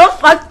never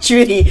fucked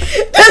Judy.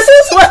 This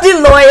is what the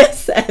lawyer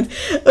said.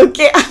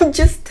 Okay, I'm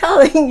just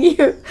telling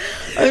you.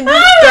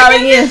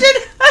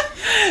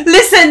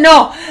 Listen,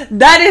 no,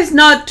 that is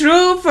not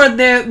true for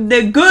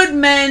the good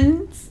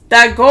men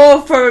that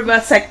go for a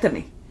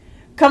vasectomy.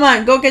 Come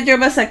on, go get your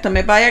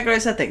vasectomy. Viagra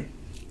is a thing.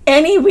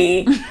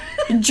 Anyway,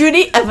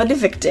 Judy, ever the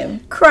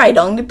victim, cried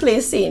on the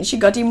place saying she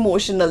got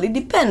emotionally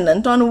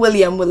dependent on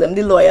William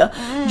the lawyer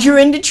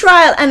during the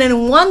trial, and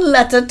in one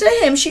letter to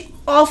him she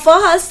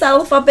offered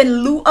herself up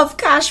in lieu of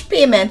cash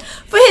payment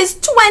for his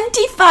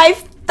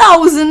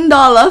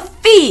 $25,000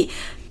 fee.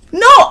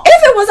 No,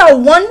 if it was a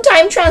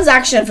one-time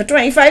transaction for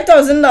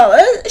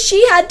 $25,000,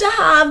 she had to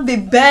have the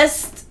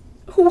best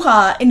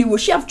hoo-ha in the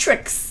world. She have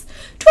tricks.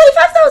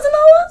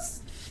 $25,000?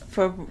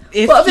 If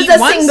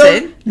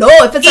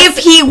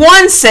he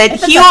wants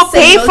it, he'll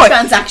pay for it.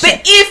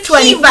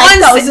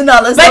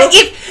 But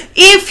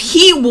if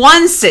he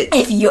wants it,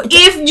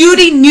 if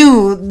Judy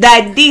knew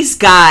that this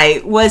guy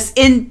was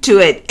into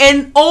it,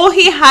 and all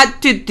he had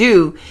to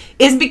do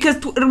is because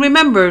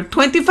remember,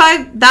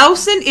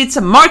 25,000. It's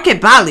a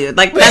market value.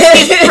 Like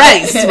that's his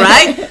price,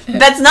 right?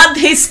 That's not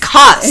his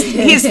cost.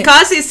 His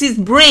cost is his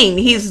brain,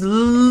 his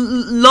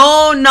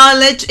low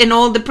knowledge, and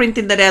all the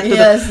printing that I have to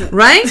do,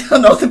 right?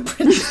 And all the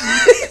printing,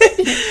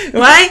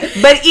 right?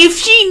 But if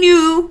she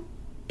knew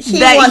he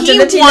that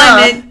wanted, he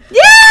wanted,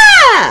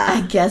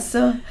 I guess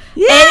so.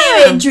 Yeah.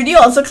 Anyway, Judy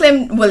also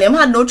claimed William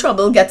had no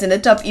trouble getting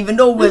it up, even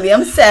though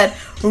William said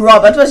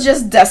Robert was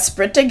just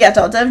desperate to get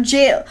out of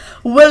jail.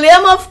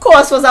 William, of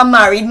course, was a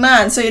married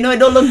man, so it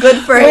don't look good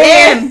for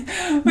him.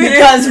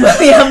 Because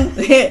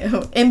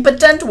William,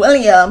 impotent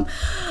William,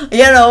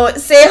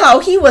 say how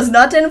he was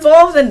not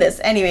involved in this.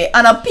 Anyway,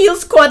 an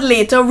appeals court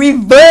later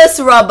reversed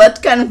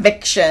Robert's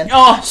conviction,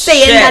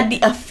 saying that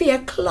the affair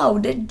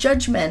clouded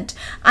judgment.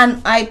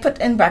 And I put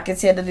in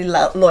brackets here that the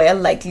lawyer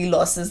likely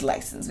lost his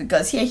license,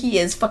 because here he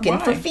is fucking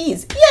for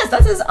fees. Yes,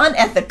 that is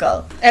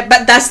unethical.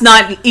 But that's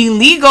not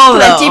illegal,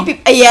 though.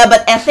 Yeah,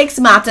 but ethics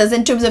matters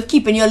in terms of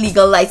keeping your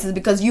legal license,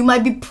 because you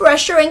might be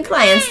pressuring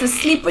clients to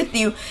sleep with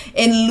you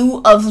in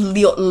lieu of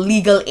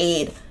legal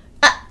aid.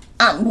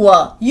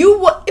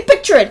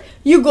 Picture it.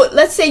 You go.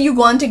 Let's say you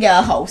go on to get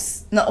a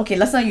house. No, okay,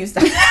 let's not use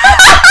that. Where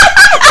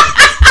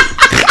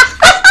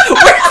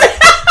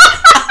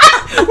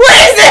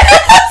is it?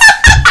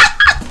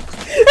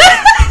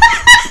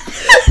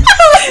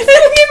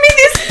 Give me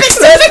this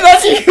picture. Let's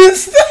not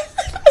use that.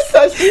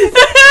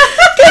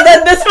 Because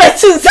then this much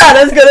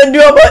Susanna's gonna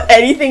do about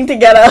anything to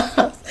get a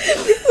house.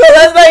 So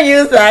let's not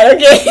use that,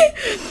 okay?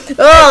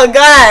 Oh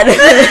God.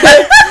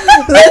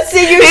 Let's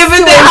see you.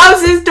 Even the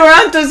house is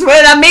Toronto's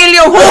with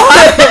Emilio.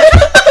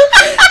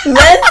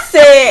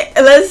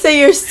 Let's say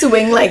you're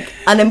suing like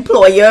an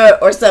employer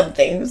or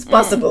something. It's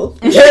possible.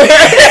 Let's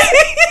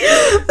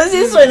say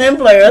you're suing an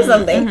employer or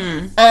something,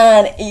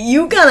 and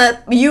you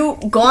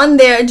gone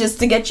there just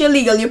to get your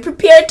legal. You're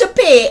prepared to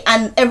pay,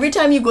 and every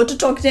time you go to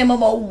talk to him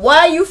about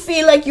why you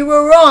feel like you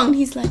were wrong,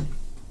 he's like,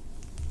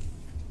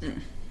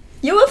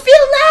 you will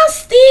feel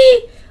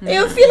nasty.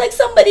 You feel like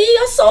somebody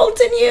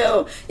assaulting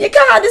you. You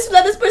can't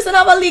let this person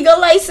have a legal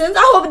license.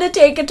 I hope they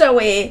take it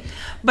away.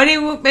 But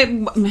it will.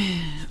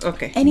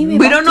 Okay. Anyway,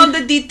 we don't know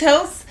the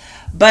details,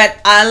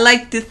 but I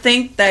like to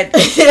think that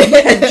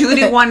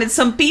Judy wanted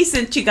some peace,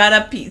 and she got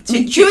a peace.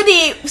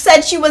 Judy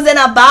said she was in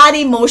a bad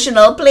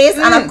emotional place,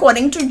 and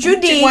according to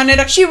Judy,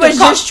 she was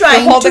just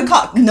trying to hold the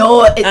cock.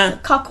 No,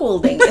 cock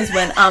holding is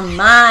when a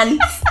man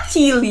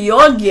steal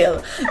your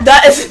girl.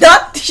 That is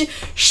not.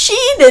 She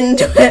didn't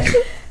do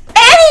it.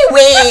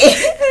 Anyway,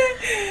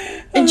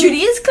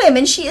 Judy is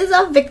claiming she is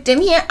a victim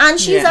here, and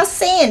she's a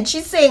saint.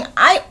 She's saying,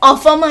 I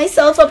offer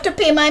myself up to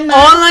pay my man. All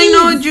I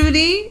know,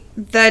 Judy,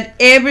 that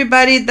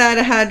everybody that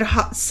had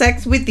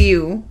sex with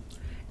you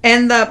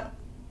end up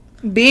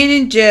being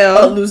in jail,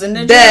 or losing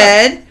their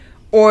dead, job,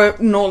 or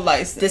no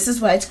license. This is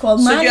why it's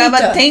called man-eater. So you have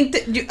a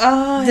tainted.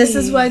 This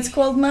is why it's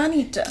called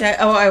man-eater.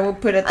 I will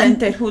put a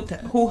tainted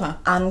hoo-ha.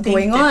 I'm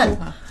going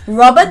on.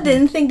 Robert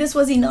didn't think this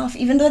was enough,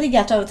 even though they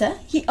got out.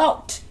 He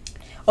out.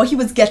 Or he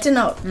was getting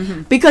out,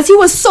 because he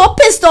was so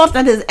pissed off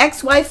that his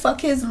ex-wife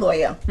fucked his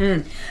lawyer.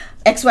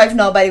 Ex-wife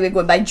now, by the way,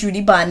 going by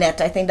Judy Barnett.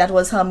 I think that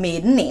was her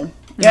maiden name.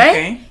 Right?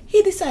 Okay.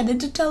 He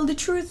decided to tell the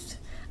truth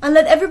and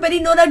let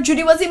everybody know that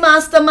Judy was the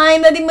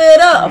mastermind of the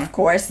murder, of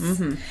course.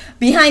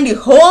 Behind the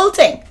whole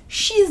thing.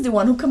 She's the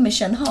one who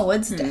commissioned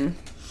Howard's death.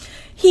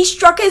 He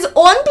struck his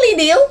own plea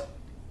deal,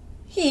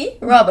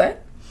 Robert,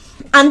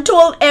 and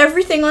told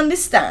everything on the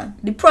stand.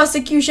 The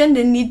prosecution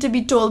didn't need to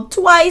be told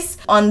twice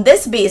on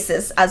this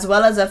basis, as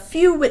well as a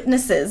few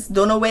witnesses.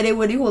 Don't know where they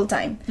were the whole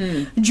time.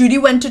 Judy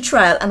went to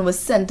trial and was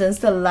sentenced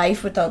to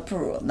life without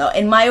parole. Now,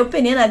 in my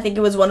opinion, I think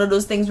it was one of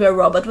those things where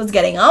Robert was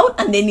getting out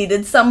and they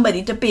needed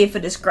somebody to pay for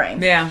this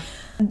crime. Yeah.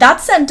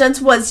 That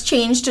sentence was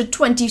changed to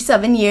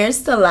 27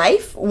 years to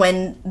life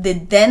when the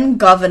then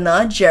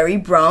governor, Jerry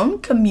Brown,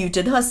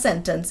 commuted her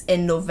sentence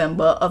in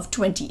November of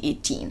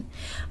 2018.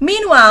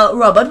 Meanwhile,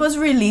 Robert was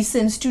released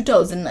since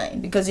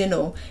 2009 because,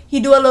 he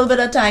do a little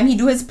bit of time. He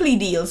do his plea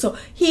deal. So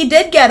he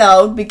did get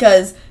out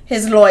because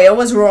his lawyer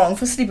was wrong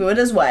for sleeping with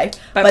his wife.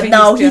 But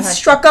now he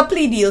struck a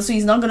plea deal, so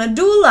he's not going to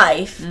do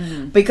life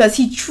because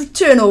he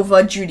turned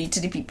over Judy to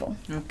the people.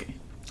 Okay.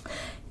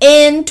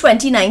 In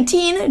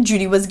 2019,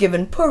 Judy was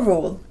given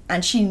parole,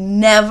 and she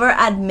never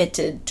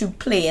admitted to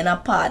playing a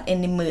part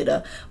in the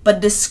murder,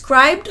 but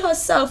described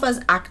herself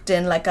as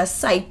acting like a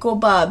psycho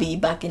Barbie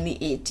back in the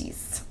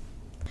 80s.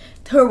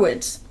 Her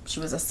words, she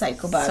was a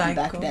psycho Barbie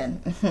back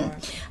then.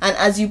 And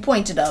as you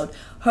pointed out,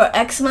 her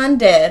ex-man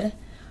dead,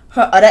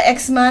 her other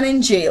ex-man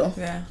in jail,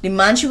 the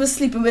man she was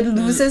sleeping with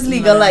lose his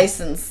legal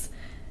license.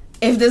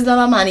 If there's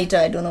not a man-eater,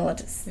 I don't know what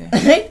is.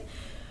 Right?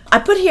 I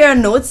put here a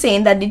note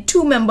saying that the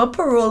 2-member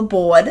parole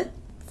board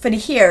for the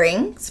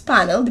hearings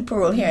panel, the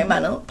parole hearing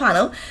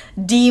panel,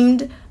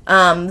 deemed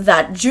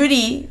that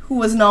Judy, who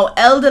was now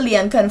elderly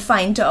and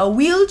confined to a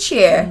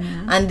wheelchair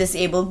and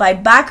disabled by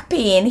back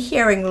pain,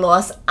 hearing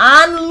loss,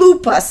 and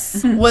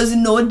lupus, was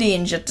no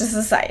danger to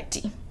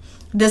society,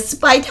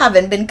 despite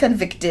having been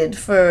convicted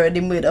for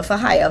the murder for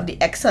hire of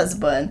the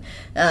ex-husband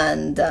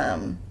and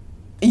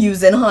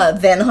using her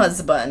then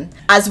husband,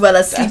 as well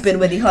as sleeping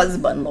with the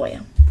husband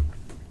lawyer.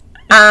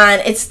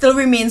 And it still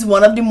remains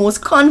one of the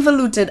most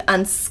convoluted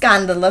and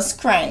scandalous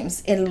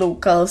crimes in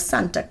local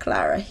Santa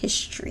Clara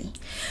history.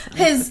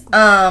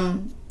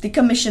 The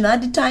commissioner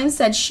at the time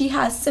said she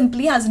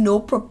simply has no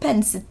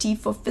propensity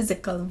for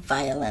physical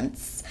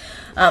violence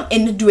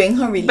in doing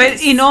her release.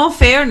 But in all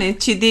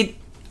fairness, she did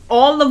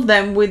all of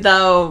them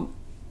without...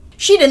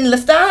 She didn't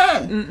lift her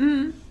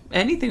hand.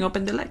 Anything up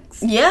in the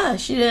legs. Yeah,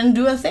 she didn't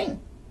do a thing.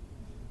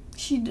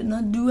 She did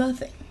not do a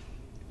thing.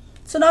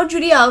 So now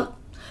Judy out,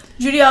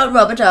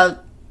 Robert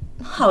out,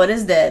 Howard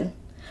is dead.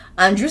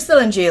 Andrew still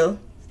in jail.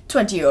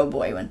 20-year-old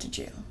boy went to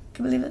jail.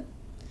 Can you believe it?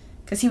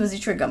 Because he was the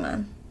trigger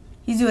man.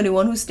 He's the only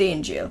one who stayed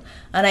in jail.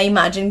 And I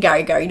imagine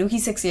Gary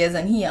he's 6 years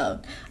and he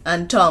out.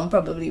 And Tom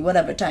probably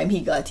whatever time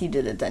he got, he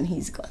did it and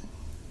he's gone.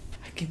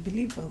 I can't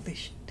believe all this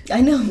shit.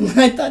 I know.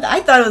 I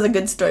thought it was a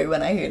good story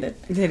when I heard it.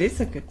 It is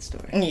a good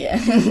story. Yeah.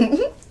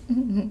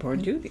 Poor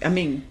Judy. I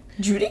mean...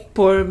 Judy?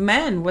 Poor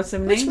man. What's the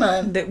name? Which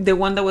man? The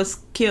one that was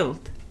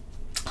killed.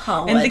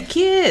 Howard. And the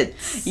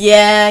kids.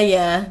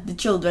 Yeah. The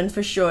children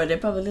for sure. They're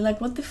probably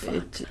like, what the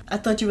fuck? I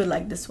thought you would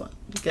like this one.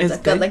 Because I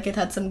felt like it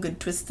had some good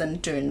twists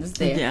and turns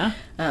there. Yeah.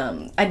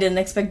 I didn't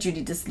expect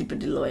Judy to sleep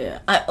with the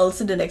lawyer. I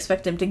also didn't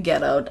expect him to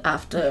get out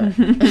after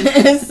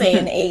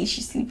saying, hey,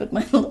 she sleep with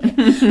my lawyer.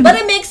 But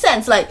it makes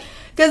sense. Like,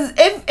 because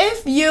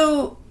if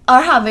you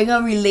are having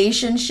a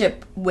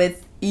relationship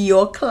with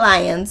your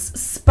client's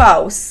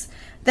spouse,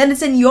 then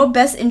it's in your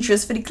best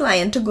interest for the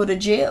client to go to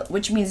jail,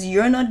 which means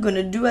you're not going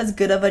to do as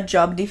good of a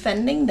job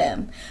defending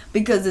them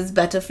because it's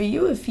better for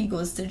you if he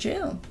goes to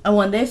jail. I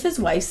wonder if his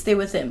wife stay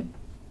with him,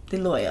 the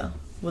lawyer,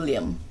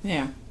 William.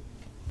 Yeah.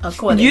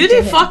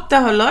 Judy fucked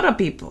a lot of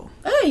people.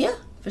 Oh, yeah,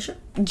 for sure.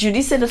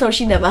 Judy said that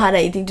she never had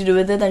anything to do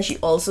with it, and she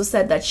also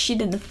said that she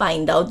didn't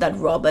find out that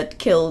Robert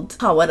killed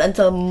Howard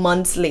until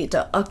months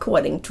later,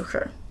 according to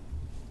her.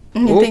 Do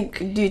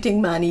you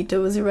think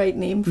Manito was the right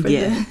name for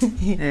this?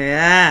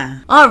 Yeah.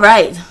 All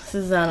right,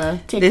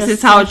 Susanna. This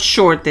is how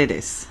short it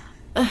is.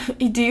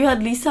 Do you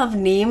at least have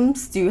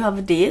names? Do you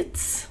have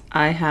dates?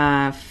 I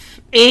have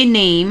a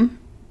name,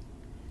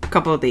 a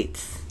couple of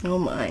dates. Oh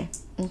my.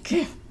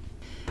 Okay.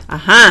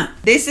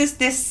 This is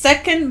the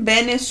second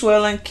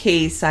Venezuelan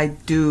case I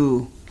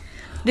do.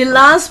 The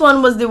last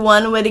one was the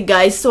one where the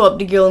guy sew up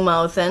the girl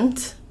mouth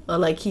and... Or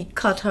like he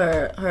cut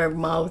her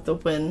mouth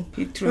open.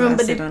 He threw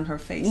acid on her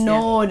face.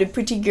 No, the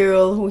pretty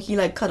girl who he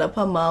like cut up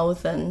her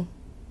mouth and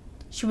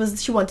she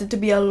wanted to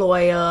be a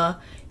lawyer.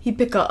 He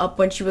picked her up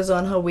when she was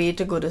on her way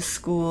to go to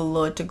school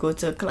or to go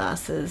to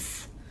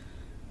classes.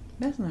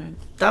 That's not.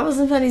 That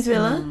wasn't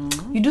Venezuela.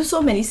 You do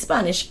so many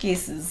Spanish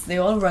cases. They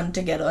all run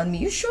together on me.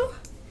 You sure?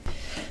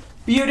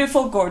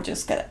 Beautiful,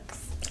 gorgeous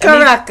Caracas.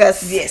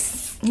 Caracas.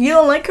 Yes. You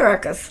don't like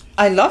Caracas.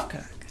 I love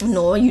Caracas.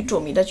 No, you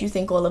told me that you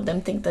think all of them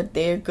think that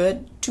they're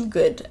good, too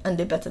good, and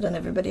they're better than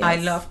everybody else. I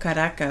love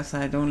Caracas.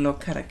 I don't love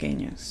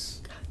Caraqueños.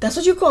 That's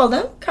what you call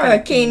them?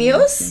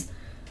 Caraqueños?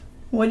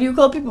 What do you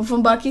call people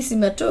from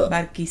Barquisimeto?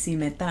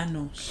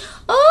 Barquisimetanos.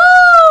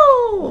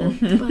 Oh!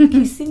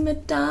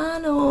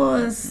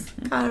 Barquisimetanos.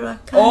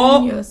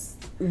 Caraqueños.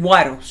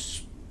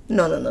 Guaros.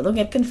 No. Don't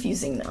get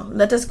confusing now.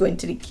 Let us go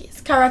into the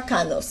case.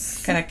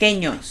 Caracanos.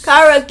 Caraqueños.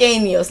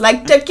 Caraqueños.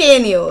 Like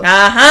Tequeños.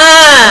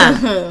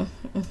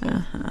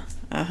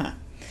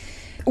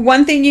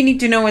 One thing you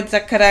need to know is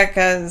that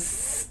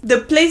Caracas, the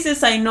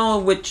places I know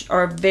which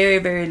are very,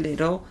 very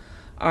little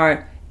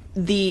are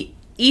the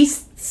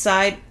east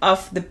side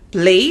of the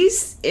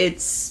place.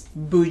 It's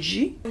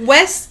bougie.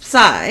 West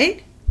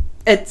side,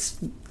 it's,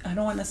 I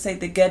don't want to say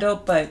the ghetto,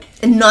 but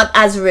not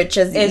as rich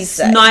as the east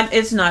side.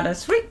 It's not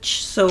as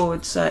rich. So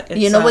it's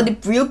you know what the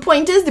real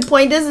point is? The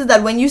point is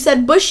that when you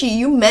said bushy,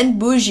 you meant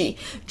bougie.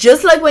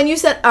 Just like when you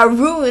said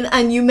Arun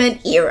and you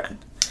meant Iran.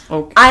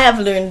 Okay. I have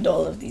learned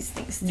all of these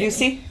things. You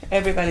see?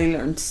 Everybody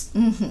learns.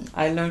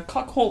 I learned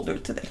cockholder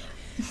today.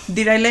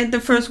 Did I learn the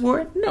first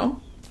word?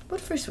 No. What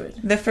first word?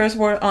 The first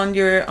word on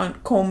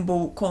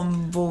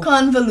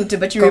convoluted,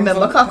 but you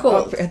remember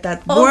cockhold.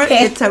 That word,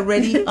 it's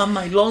already on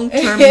my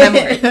long-term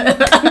memory.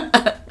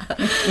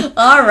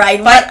 All right.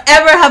 If I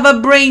ever have a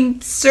brain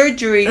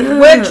surgery,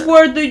 which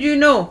word do you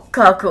know?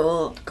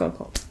 Cockhold.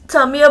 Cockhold.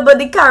 Tell me about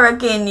the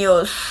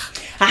Caraqueños.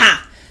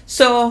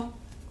 So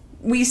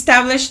we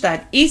established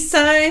that east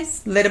side,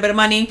 little bit of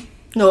money.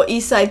 No,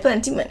 east side,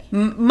 plenty money.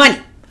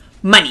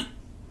 Money.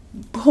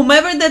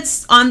 Whomever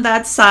that's on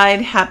that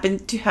side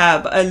happened to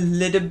have a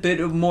little bit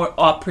of more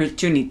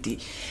opportunity.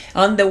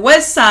 On the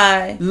west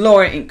side,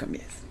 lower income.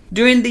 Yes.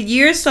 During the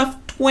years of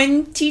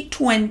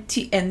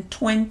 2020 and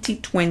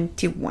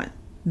 2021,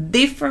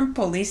 different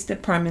police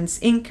departments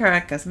in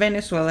Caracas,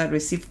 Venezuela,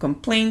 received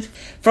complaints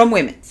from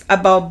women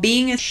about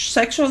being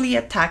sexually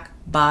attacked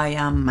by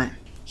a man.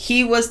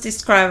 He was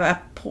described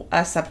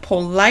as a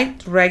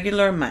polite,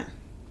 regular man,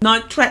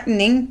 not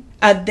threatening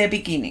at the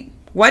beginning.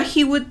 What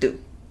he would do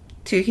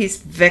to his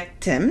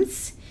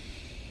victims,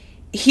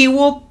 he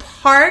will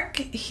park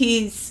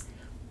his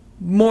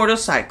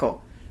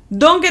motorcycle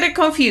Don't get it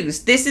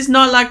confused. This is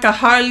not like a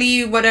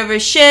Harley whatever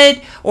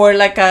shit or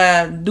like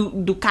a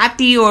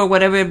Ducati or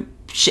whatever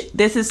shit.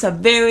 This is a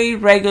very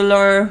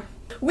regular.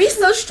 We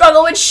still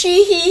struggle with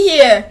she, he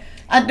here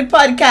at the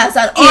podcast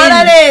and all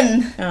that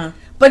in.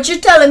 But you're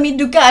telling me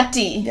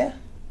Ducati. Yeah.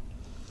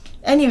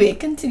 Anyway,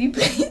 continue,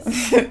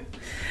 please.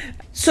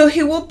 So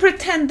he will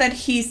pretend that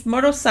his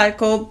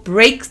motorcycle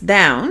breaks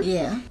down.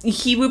 Yeah.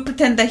 He will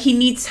pretend that he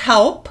needs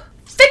help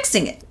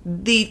fixing it.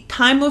 The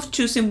time of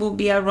choosing will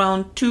be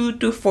around 2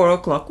 to 4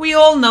 o'clock. We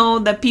all know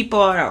that people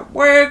are at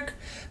work.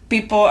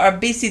 People are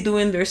busy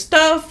doing their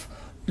stuff,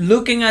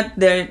 looking at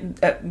their,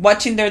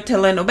 watching their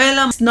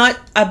telenovela. It's not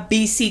a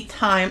busy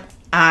time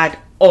at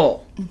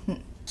all. Mm-hmm.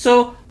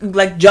 So,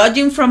 like,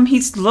 judging from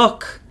his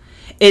look,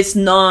 it's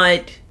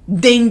not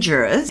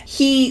dangerous.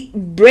 He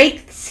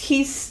breaks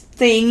his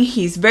thing.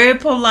 He's very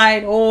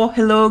polite. Oh,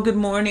 hello, good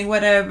morning,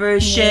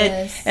 whatever,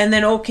 shit. And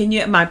then, oh, can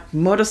you, my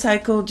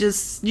motorcycle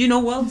just,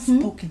 well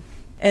spoken.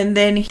 And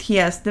then he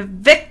asks the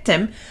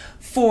victim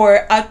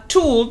for a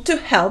tool to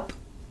help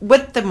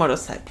with the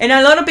motorcycle. And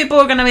a lot of people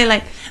are going to be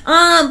like,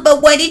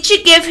 but why did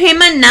you give him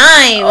a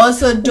knife?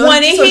 Also,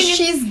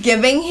 she's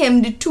giving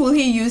him the tool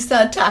he used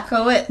to attack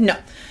her with.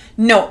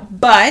 No,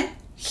 but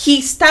he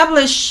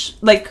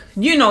established, like,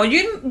 you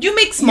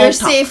make small You're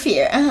talk. You're safe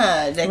here.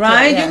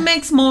 Right? Yeah. You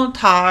make small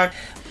talk.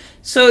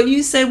 So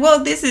you say,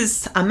 well, this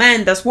is a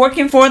man that's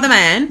working for the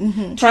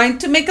man, trying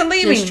to make a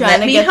living. Just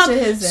trying to get to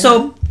his...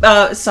 So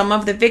some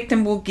of the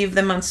victim will give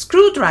them a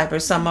screwdriver.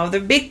 Some of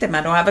the victim,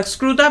 I don't have a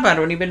screwdriver. I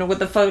don't even know what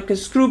the fuck a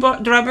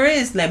screwdriver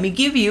is. Let me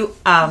give you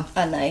a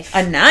knife.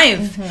 A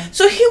knife.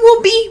 So he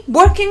will be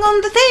working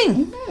on the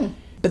thing.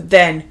 But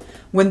then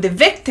when the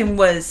victim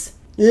was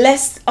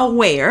less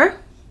aware,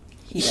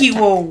 he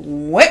will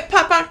whip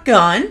up a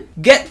gun,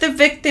 get the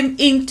victim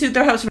into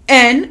their house,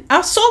 and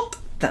assault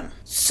them.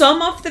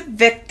 Some of the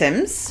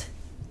victims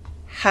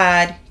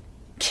had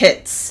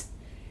kids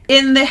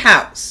in the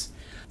house.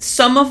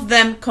 Some of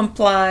them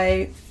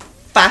comply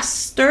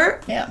faster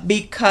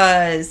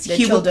because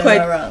he would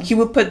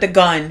put the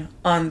gun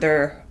on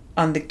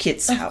the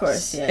kid's house,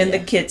 course,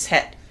 the kid's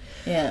head.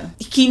 Yeah.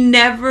 He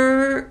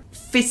never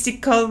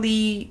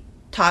physically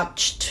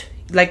touched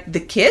like the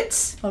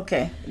kids.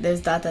 Okay,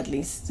 there's that at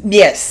least.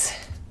 Yes,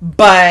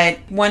 but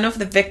one of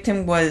the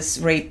victim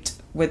was raped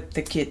with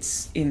the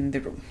kids in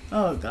the room.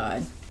 Oh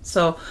God.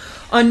 So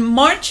on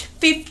March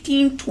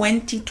 15,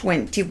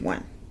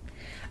 2021,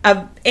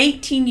 a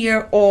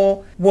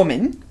 18-year-old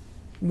woman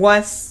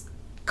was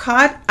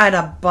caught at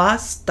a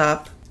bus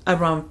stop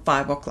around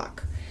 5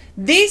 o'clock.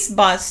 This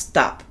bus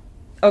stop,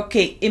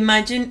 okay,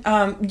 imagine,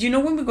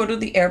 when we go to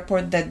the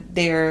airport that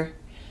there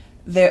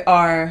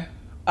are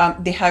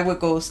the highway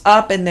goes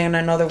up and then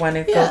another one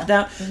goes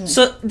down.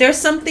 So there's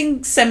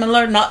something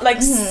similar, not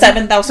like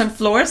 7,000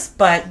 floors,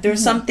 but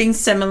there's something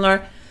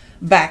similar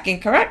back in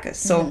Caracas.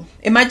 So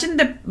imagine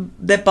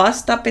the bus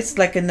stop is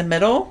like in the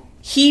middle.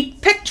 He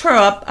picked her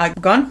up at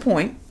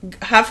gunpoint,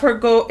 have her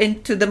go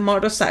into the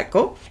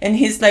motorcycle, and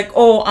he's like,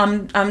 "Oh,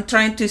 I'm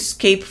trying to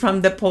escape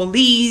from the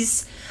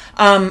police.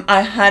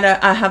 I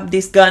have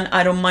this gun.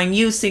 I don't mind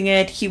using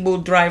it." He will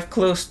drive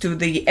close to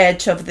the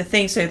edge of the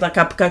thing, so like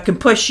I can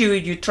push you.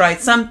 You try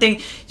something,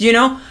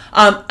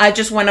 I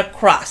just want to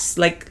cross.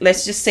 Like,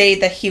 let's just say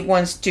that he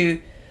wants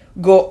to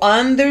go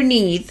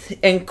underneath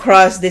and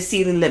cross the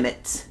city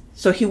limits.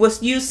 So he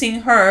was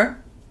using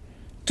her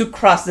to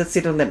cross the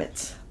city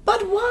limits.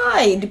 But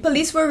why? The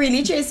police were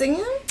really chasing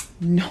him?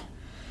 No.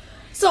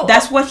 So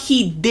that's what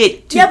he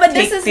did. But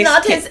this is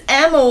not his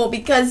MO,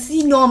 because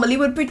he normally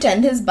would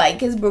pretend his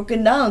bike is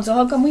broken down. So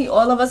how come he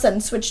all of a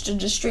sudden switched to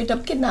just straight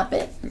up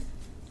kidnapping?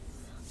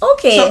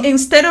 Okay. So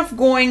instead of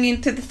going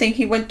into the thing,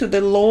 he went to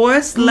the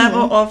lowest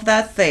level of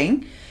that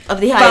thing.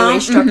 Of the highway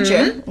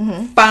structure.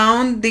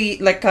 Found the,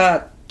 like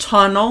a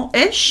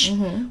tunnel-ish,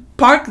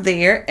 parked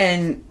there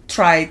and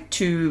tried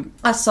to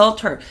assault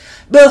her.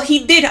 Well,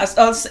 he did.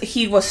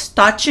 He was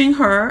touching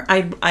her.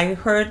 I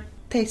heard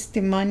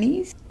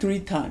testimonies 3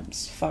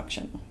 times.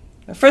 Functional.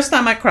 The first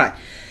time I cried.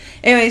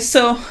 Anyway,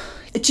 so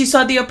she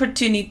saw the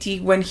opportunity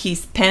when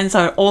his pants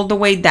are all the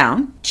way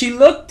down. She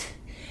looked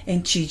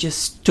and she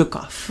just took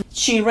off.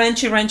 She ran,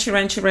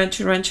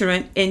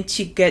 and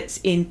she gets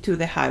into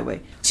the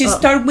highway. She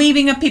started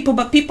waving at people,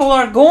 but people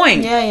are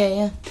going.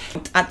 Yeah.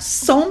 At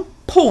some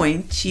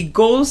point, she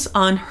goes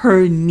on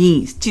her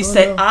knees. She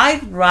said,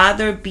 "I'd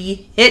rather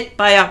be hit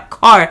by a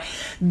car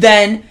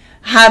than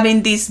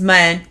having this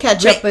man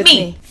catch up with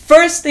me."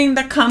 First thing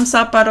that comes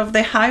up out of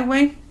the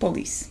highway,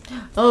 police.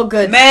 Oh,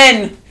 good.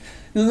 Man,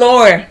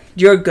 Lord,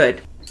 you're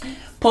good.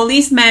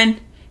 Policemen,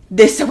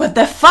 they said, "What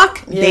the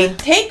fuck?" Yeah. They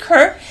take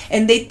her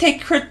and they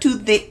take her to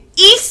the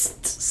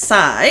east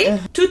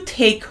side to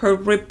take her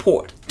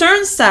report.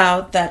 Turns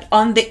out that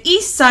on the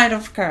east side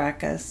of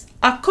Caracas,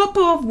 a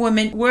couple of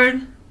women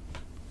were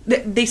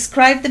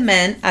described the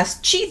man as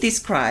she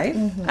described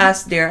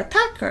as their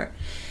attacker.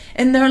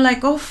 And they're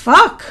like, "Oh,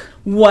 fuck.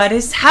 What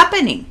is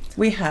happening?"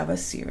 We have a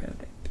serial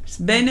rapist.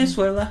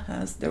 Venezuela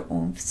has their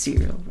own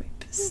serial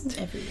rapist.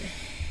 Everywhere.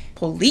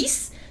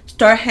 Police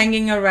start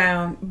hanging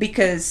around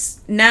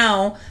because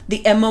now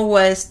the MO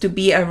was to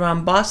be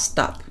around bus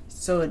stop.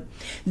 So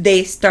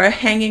they start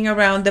hanging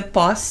around the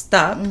bus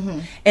stop,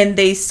 and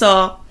they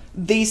saw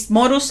this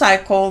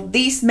motorcycle,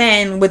 these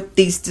men with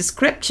this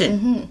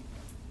description.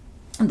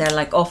 And they're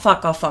like, oh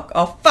fuck, oh fuck,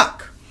 oh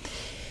fuck.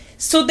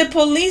 So the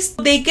police,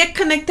 they get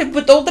connected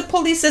with all the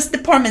police's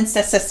departments,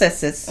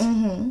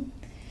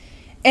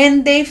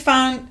 and they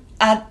found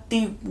at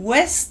the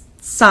west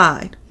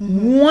side,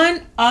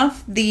 one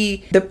of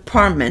the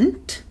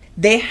department,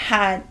 they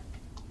had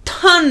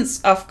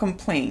tons of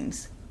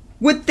complaints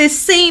with the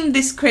same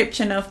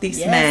description of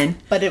these men.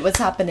 But it was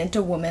happening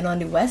to women on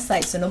the west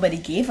side, so nobody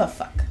gave a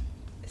fuck.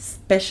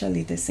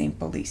 Especially the same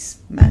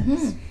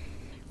policemen.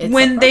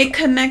 When they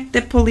connect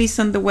the police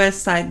on the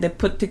west side, they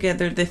put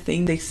together the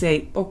thing. They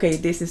say, okay,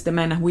 this is the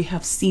man, and we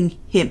have seen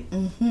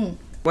him.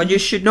 What you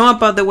should know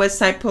about the West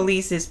Side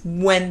Police is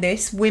when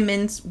these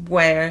women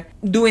were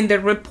doing the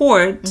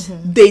report,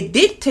 they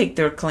did take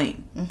their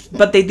claim,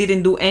 but they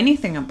didn't do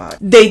anything about it.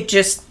 They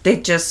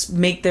just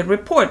make the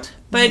report.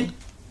 But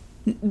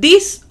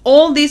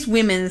all these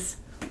women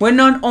were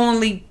not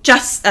only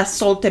just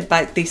assaulted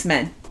by these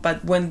men,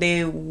 but when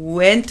they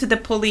went to the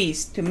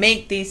police to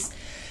make these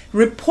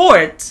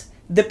reports,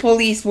 the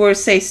police would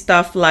say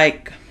stuff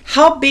like,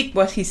 how big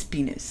was his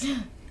penis?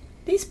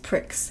 These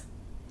pricks.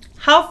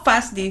 How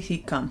fast did he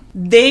come?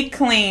 They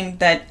claim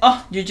that,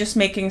 oh, you're just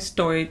making a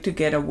story to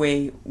get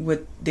away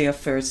with the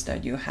affairs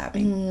that you're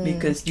having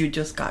because you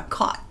just got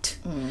caught.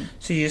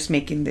 So you're just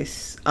making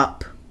this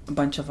up, a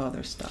bunch of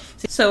other stuff.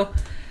 So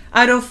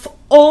out of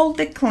all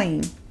the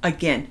claim,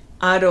 again,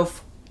 out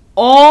of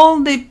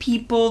all the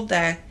people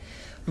that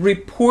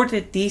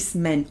reported these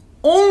men,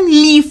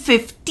 only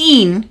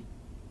 15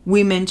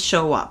 women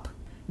show up.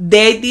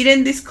 They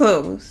didn't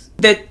disclose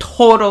the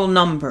total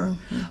number,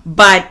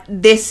 but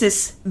this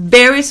is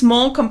very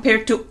small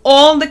compared to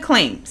all the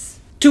claims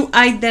to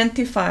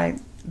identify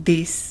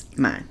this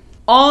man.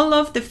 All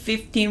of the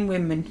 15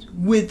 women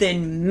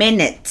within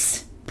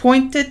minutes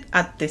pointed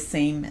at the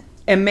same man.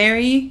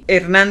 Emery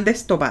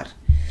Hernandez Tobar,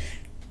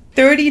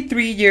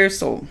 33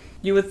 years old.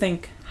 You would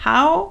think,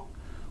 how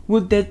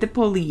would the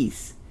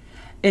police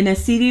in a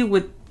city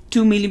with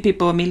 2 million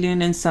people, 1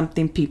 million and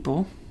something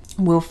people,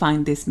 will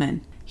find this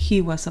man? He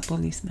was a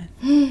policeman.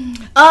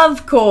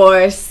 Of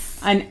course.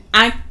 An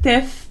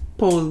active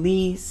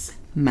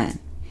policeman.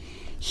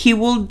 He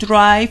will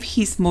drive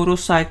his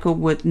motorcycle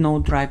with no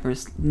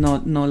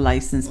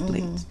license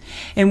plates.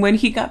 And when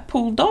he got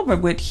pulled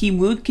over, he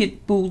would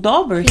get pulled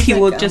over, he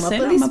would just say,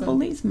 I'm a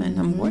policeman,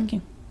 I'm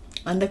working.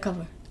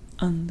 Undercover.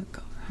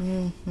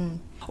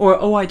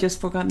 Or, oh, I just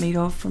forgot made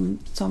up from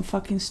some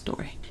fucking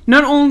story.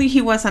 Not only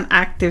he was an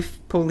active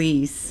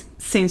police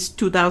since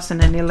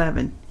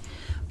 2011,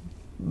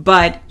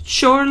 but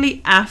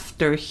shortly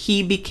after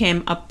he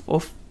became an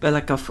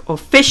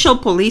official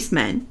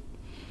policeman,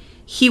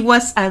 he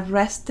was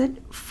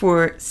arrested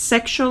for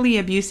sexually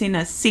abusing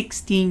a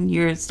 16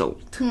 years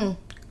old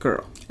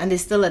girl. And they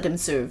still let him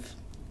serve.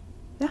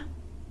 Yeah.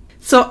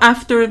 So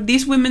after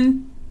these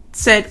women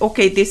said,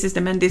 okay, this is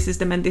the man, this is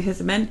the man, this is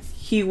the man,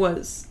 he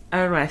was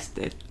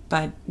arrested.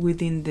 But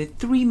within the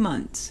 3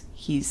 months,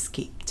 he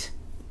escaped.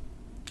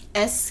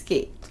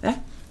 Yeah?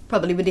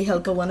 Probably with the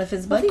help of one of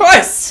his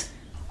buddies.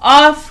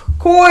 Of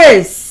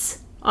course.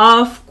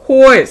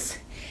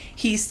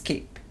 He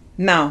escaped.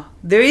 Now,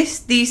 there is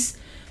this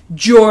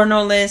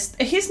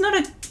journalist. He's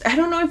not I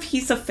don't know if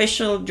he's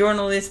official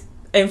journalist,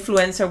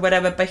 influencer,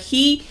 whatever, but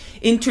he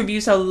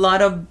interviews a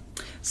lot of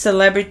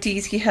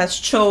celebrities. He has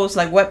shows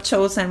like web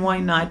shows and why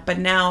not. But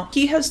now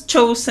he has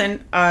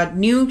chosen a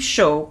new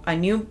show, a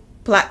new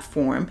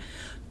platform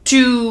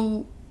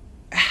to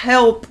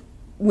help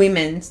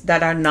women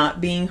that are not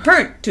being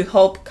hurt, to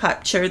help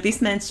capture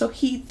these men. So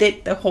he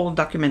did the whole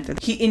documentary.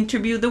 He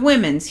interviewed the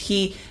women.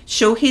 He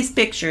showed his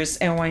pictures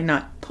and why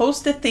not.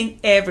 Post the thing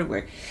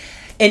everywhere.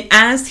 And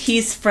asked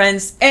his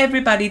friends,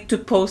 everybody to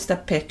post a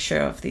picture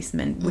of these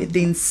men.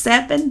 Within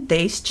 7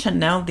 days,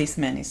 Chanel, this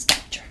man is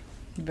captured.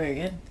 Very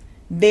good.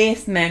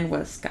 This man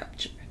was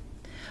captured.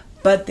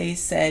 But they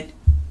said,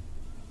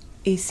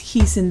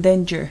 he's in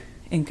danger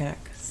in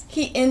Caracas.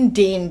 He in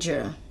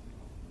danger.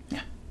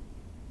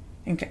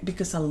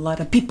 Because a lot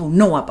of people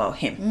know about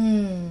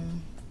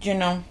him. You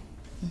know,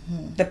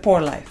 the poor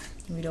life.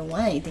 We don't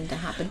want anything to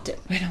happen to him.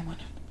 We don't want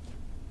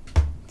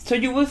it. So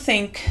you will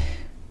think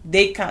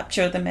they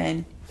capture the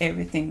man,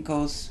 everything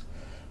goes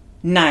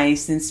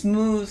nice and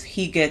smooth.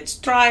 He gets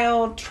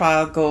trial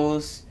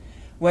goes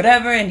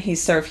whatever, and he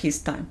served his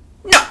time.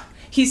 No!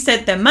 He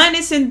said the man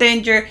is in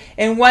danger,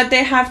 and what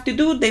they have to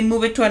do, they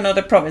move it to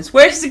another province.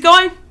 Where is he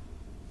going?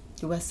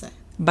 The west side.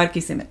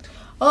 Barquisimeto.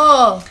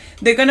 Oh.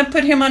 They're going to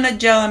put him on a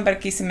jail in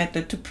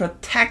Barquisimeto to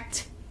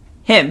protect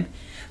him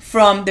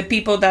from the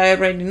people that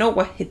already know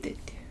what he did.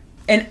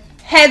 And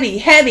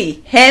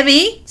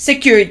heavy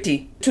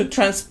security to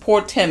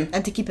transport him.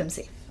 And to keep him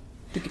safe.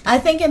 I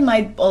think it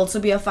might also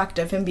be a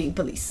factor of him being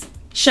police.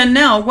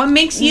 Chanel, what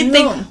makes you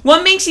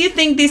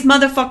think this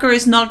motherfucker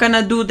is not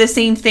gonna do the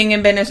same thing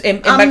in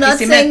I'm not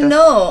saying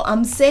no.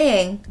 I'm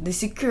saying the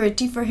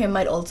security for him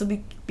might also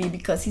be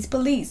because he's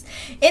police.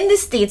 In the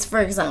States, for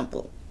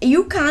example,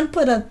 you can't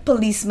put a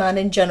policeman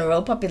in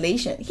general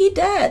population. He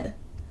dead.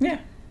 Yeah.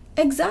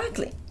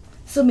 Exactly.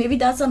 So maybe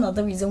that's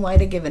another reason why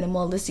they're giving him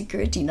all the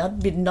security.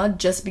 Not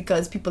just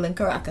because people in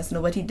Caracas know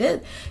what he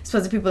did. It's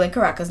because the people in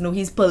Caracas know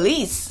he's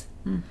police.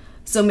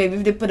 So maybe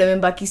if they put him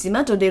in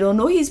Barquisimeto, they don't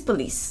know he's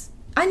police.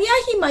 And yeah,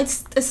 he might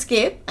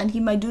escape and he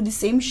might do the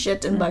same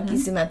shit in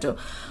Barquisimeto.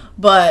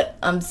 But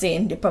I'm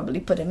saying they probably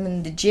put him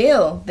in the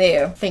jail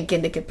there,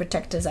 thinking they could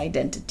protect his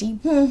identity.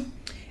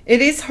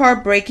 It is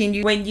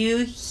heartbreaking when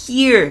you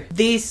hear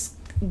these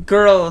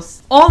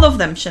girls, all of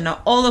them,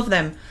 Chanel, all of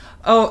them,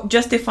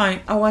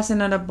 justifying, I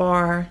wasn't at a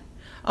bar,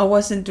 I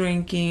wasn't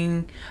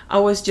drinking, I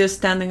was just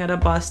standing at a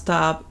bus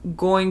stop,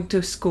 going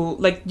to school,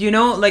 like, you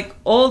know, like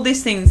all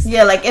these things.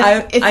 Yeah, like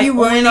if you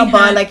were in a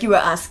bar, like you were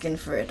asking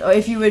for it, or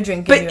if you were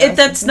drinking. But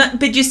that's not.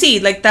 But you see,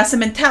 like that's a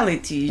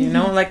mentality, you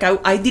know. Like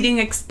I didn't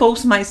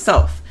expose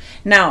myself.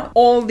 Now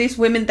all these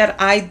women that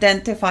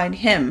identified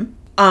him,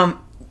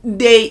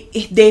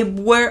 they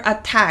were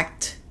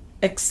attacked.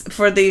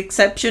 For the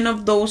exception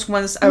of those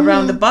ones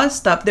around the bus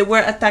stop, they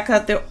were attacked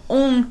at their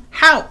own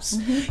house.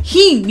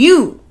 He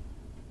knew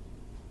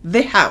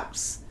the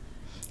house,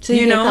 so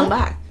he could come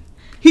back.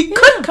 He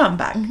could come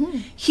back.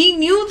 He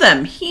knew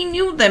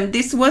them.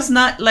 This was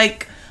not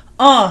like,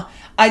 I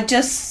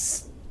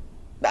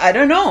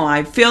don't know,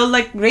 I feel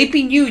like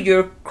raping you,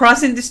 you're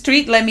crossing the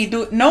street, let me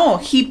do it. No,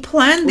 he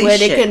planned this where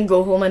shit. They can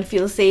go home and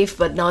feel safe,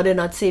 but now they're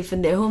not safe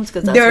in their homes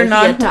because that's they're where he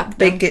not attacked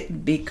them.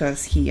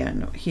 Because he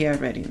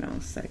already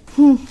knows. Like,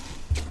 how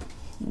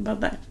about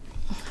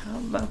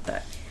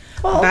that?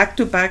 Well,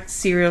 Back-to-back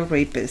serial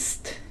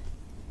rapist.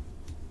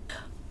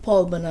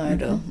 Paul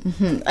Bernardo.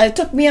 It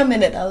took me a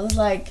minute. I was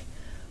like,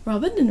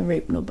 Robin didn't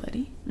rape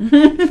nobody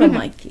from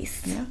my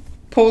case. Yeah.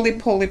 Polly,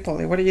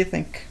 what do you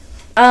think?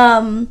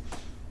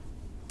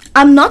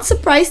 I'm not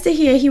surprised to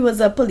hear he was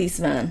a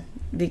policeman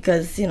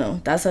because, you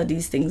know, that's how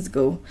these things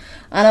go.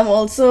 And I'm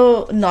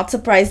also not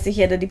surprised to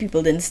hear that the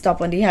people didn't stop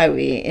on the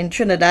highway. In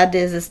Trinidad,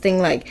 there's this thing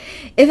like,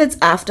 if it's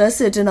after a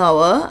certain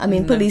hour, I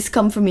mean, police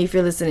come for me if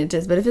you're listening to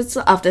this, but if it's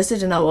after a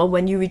certain hour,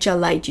 when you reach a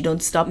light, you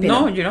don't stop. You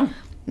know? You don't.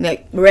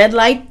 Like, red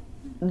light,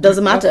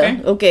 doesn't matter.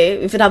 Okay.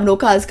 If it have no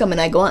cars coming,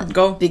 I go on.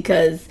 Go.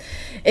 Because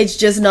it's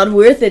just not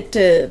worth it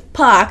to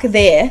park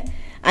there.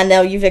 And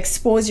now you've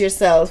exposed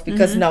yourself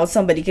because now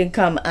somebody can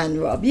come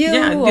and rob you.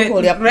 Yeah, or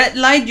hold you up. red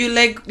light, you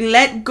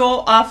let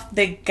go of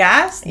the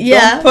gas.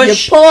 Yeah, don't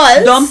push. you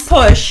pause. Don't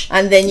push.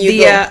 And then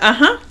you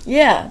go.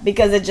 Yeah,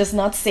 because it's just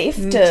not safe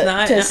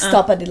to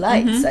stop at the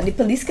lights. And the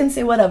police can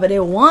say whatever they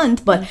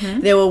want, but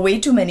there were way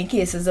too many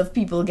cases of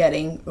people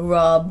getting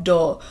robbed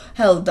or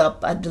held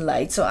up at the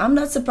lights. So I'm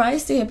not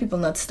surprised to hear people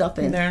not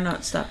stopping. They're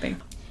not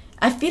stopping.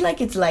 I feel like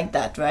it's like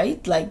that,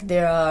 right? Like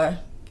there are...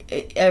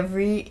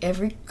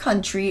 every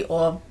country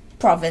or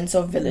province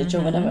or village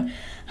or whatever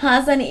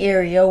has an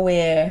area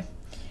where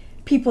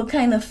people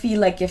kind of feel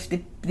like if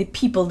the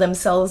people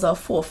themselves are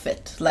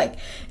forfeit, like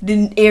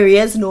the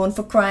area is known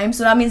for crime,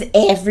 so that means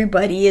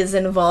everybody is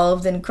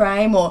involved in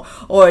crime,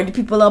 or the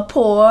people are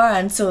poor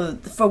and so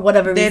for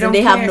whatever reason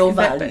they have no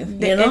value,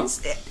 you know,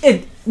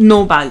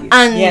 no value.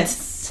 And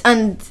yes,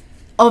 and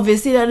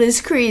obviously that is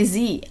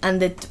crazy,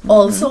 and it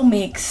also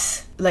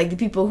makes like the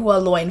people who are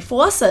law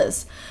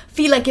enforcers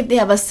feel like if they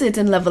have a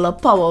certain level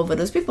of power over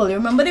those people. You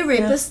remember the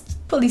rapist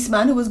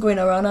policeman who was going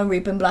around and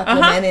raping black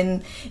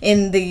women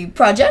in the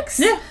projects?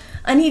 Yeah.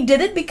 And he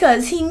did it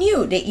because he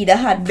knew they either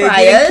had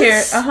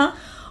priors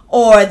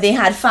or they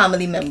had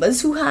family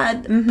members who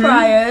had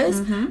priors,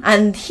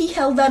 and he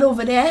held that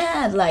over their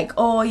head like,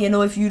 oh, you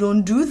know, if you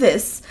don't do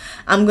this,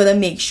 I'm gonna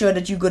make sure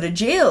that you go to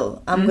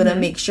jail. I'm gonna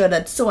make sure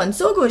that so and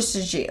so goes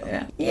to jail.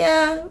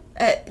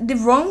 The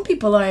wrong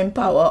people are in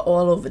power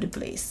all over the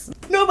place.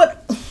 No,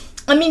 but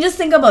I mean, just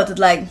think about it.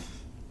 Like,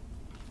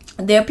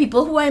 there are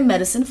people who are in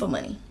medicine for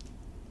money.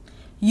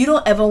 You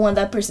don't ever want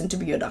that person to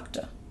be your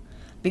doctor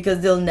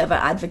because they'll never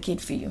advocate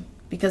for you.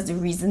 Because the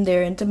reason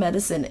they're into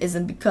medicine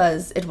isn't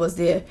because it was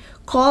their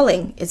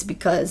calling. It's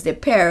because their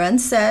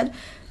parents said,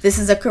 this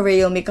is a career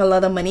you'll make a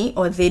lot of money,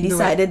 or they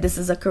decided this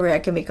is a career I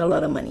can make a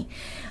lot of money.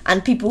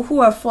 And people who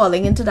are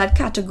falling into that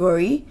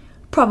category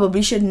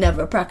probably should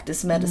never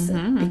practice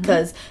medicine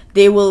because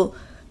they will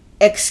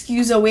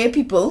excuse away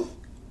people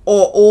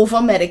or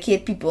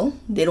over-medicate people.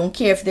 They don't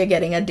care if they're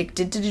getting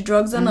addicted to the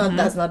drugs or not.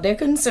 That's not their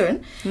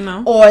concern.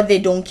 No. Or they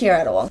don't care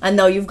at all. And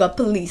now you've got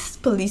police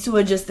who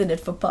are just in it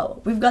for power.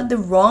 We've got the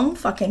wrong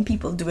fucking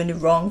people doing the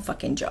wrong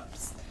fucking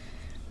jobs.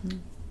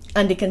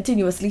 And they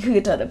continuously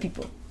hurt other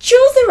people.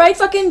 Choose the right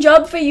fucking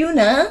job for you,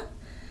 nah.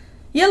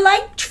 You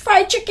like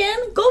fried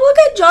chicken? Go work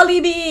at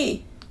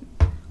Jollibee.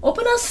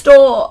 Open a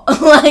store.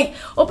 Like,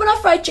 open a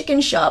fried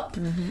chicken shop.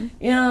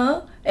 You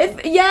know?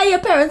 If your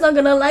parents are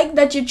gonna like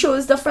that you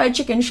chose the fried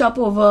chicken shop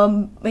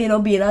over, you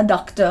know, being a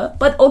doctor,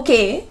 but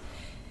okay,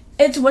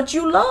 it's what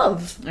you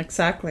love.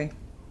 Exactly.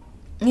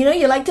 You know,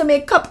 you like to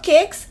make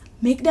cupcakes,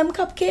 Make them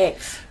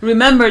cupcakes.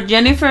 Remember,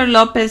 Jennifer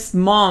Lopez's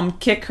mom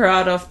kicked her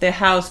out of the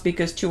house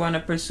because she wanted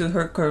to pursue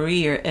her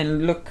career.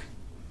 And look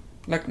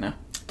now.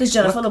 Does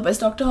Jennifer Lopez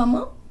talk to her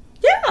mom?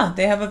 Yeah,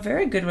 they have a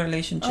very good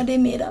relationship. Or they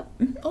made up?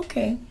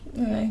 Okay.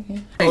 All right.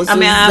 I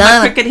mean,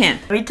 I'm a cricket hand.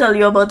 Let me tell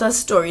you about a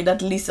story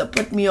that Lisa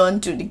put me on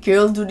to. The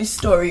girl do the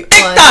story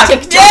on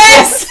TikTok.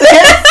 Yes!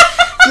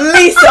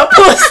 Lisa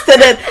posted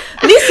it.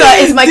 Lisa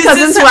is my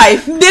cousin's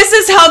wife. This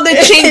is how the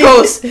chain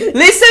goes.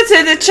 Listen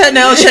to the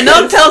channel.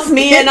 Chanel tells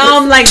me, and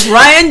I'm like,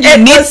 Ryan, you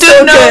need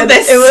to know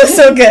this. It was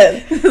so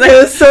good. It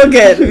was so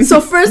good.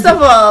 So first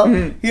of all,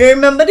 you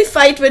remember the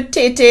fight with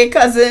Tete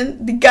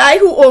cousin, the guy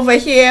who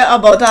overhear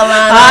about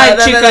Alana.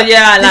 The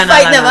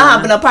fight never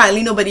happened.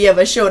 Apparently, nobody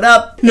ever showed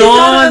up.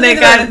 No,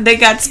 they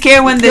got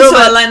scared when they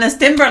saw Alana's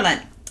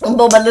Timberland.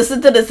 But listen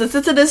to this.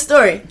 Listen to this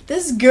story.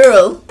 This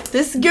girl.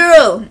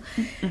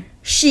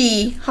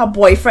 Her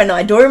boyfriend,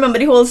 I don't remember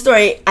the whole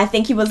story. I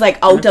think he was like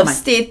out of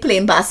state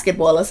playing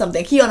basketball or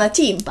something. He on a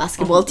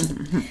basketball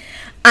team.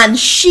 And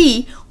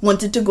she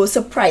wanted to go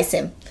surprise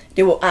him.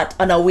 They were at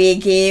an away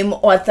game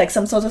or at like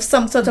some sort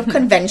of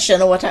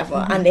convention or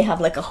whatever. And they have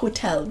like a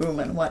hotel room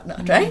and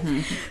whatnot, right?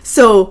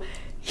 So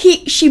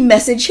she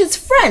messaged his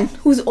friend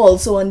who's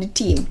also on the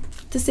team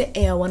to say,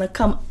 hey, I want to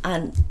come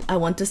and I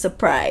want to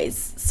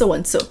surprise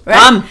so-and-so,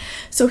 right?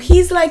 So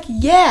he's like,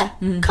 yeah,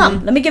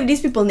 come. Let me give these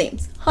people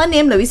names. Her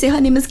name, let me say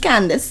her name is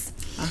Candace.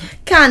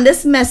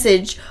 Candace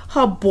messaged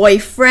her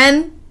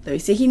boyfriend, let me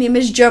say his name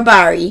is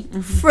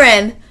Jabari,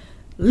 friend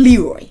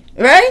Leroy,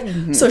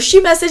 right? So she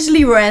messaged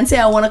Leroy and said,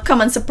 I want to come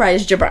and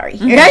surprise Jabari,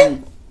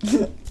 right?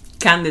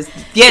 Candace,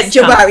 yes,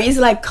 Jabari is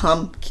like,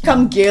 come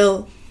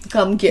girl.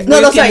 No,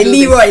 sorry,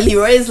 Leroy.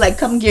 Leroy is like,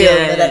 come girl,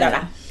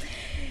 Yeah.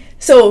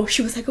 So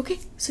she was like, okay.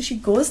 So she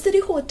goes to the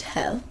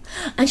hotel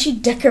and she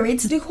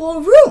decorates the whole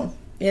room.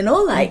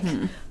 Like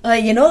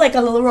like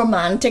a little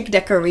romantic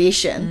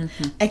decoration,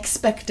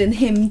 expecting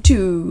him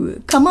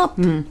to come up,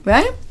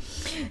 right?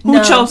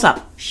 Who shows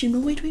up? She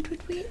wait.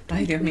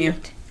 Ay, Dios mío.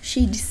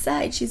 She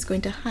decides she's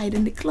going to hide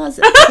in the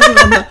closet.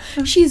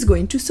 She's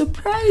going to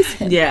surprise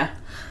him. Yeah.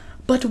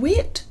 But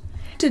wait.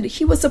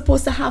 He was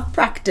supposed to have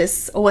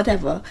practice or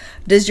whatever.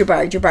 This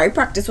Jabari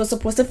practice was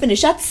supposed to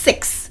finish at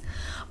 6.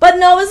 But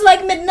now it's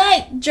like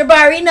midnight.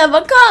 Jabari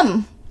never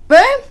come.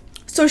 Right?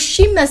 So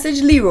she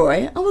messaged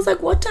Leroy. I was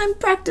like, what time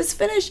practice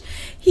finish?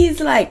 He's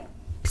like,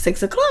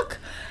 6 o'clock.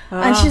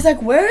 And she's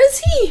like, where is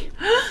he?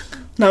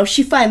 Now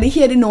she finally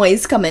hear the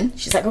noise coming.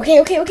 She's like,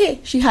 okay.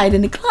 She hide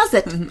in the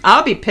closet.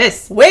 I'll be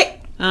pissed. Wait.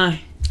 Hide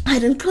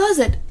in the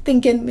closet.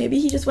 Thinking maybe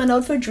he just went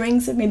out for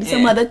drinks or maybe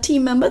some other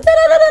team member.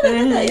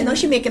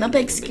 She making up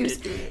an excuse.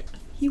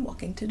 He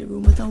walk into the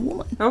room with a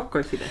woman. Of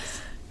course he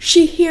does.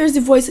 She hears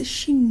the voice.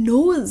 She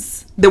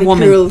knows the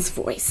woman. Girl's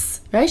voice,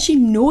 right? She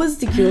knows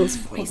the girl's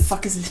voice. What the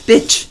fuck is this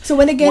bitch? So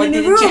when they get in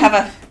the room,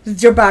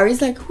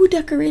 Jabari's like, who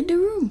decorated the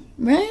room,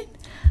 right?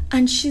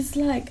 And she's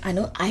like, I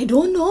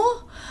don't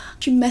know.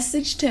 She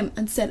messaged him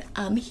and said,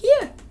 I'm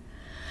here.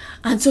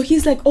 And so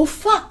he's like, oh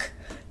fuck,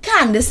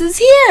 Candace is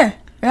here,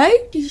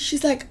 right?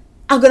 She's like,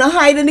 I'm gonna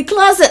hide in the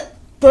closet.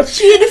 But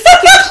she in the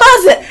fucking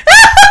closet.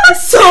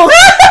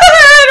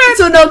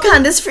 So now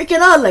Candace freaking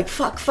out, like,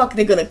 fuck,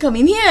 they're gonna come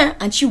in here.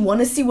 And she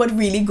wanna see what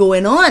really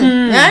going on,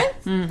 right?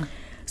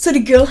 So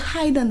the girl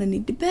hide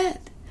underneath the bed.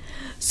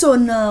 So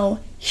now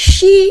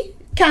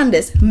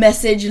Candace,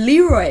 message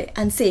Leroy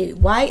and say,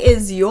 why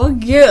is your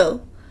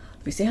girl,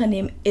 we say her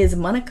name is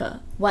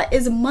Monica, why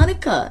is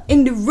Monica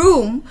in the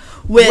room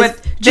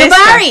with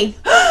Jabari?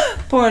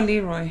 Poor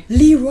Leroy.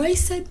 Leroy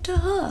said to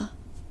her,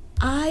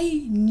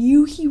 I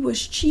knew he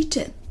was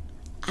cheating.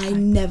 I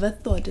never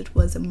thought it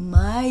was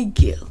my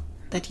girl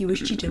that he was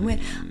cheating with.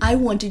 I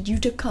wanted you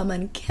to come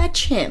and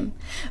catch him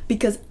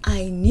because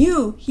I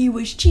knew he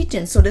was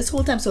cheating. So this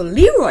whole time,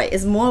 Leroy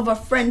is more of a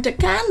friend to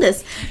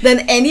Candace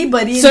than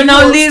anybody. So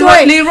now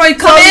Leroy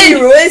come in.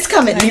 Leroy is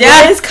coming.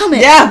 Leroy is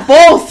coming. Yeah,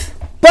 both.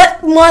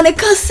 But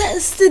Monica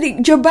says to the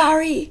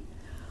Jabari,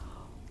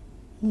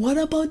 what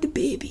about the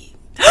baby?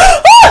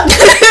 What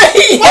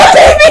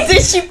baby?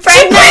 Is she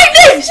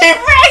pregnant?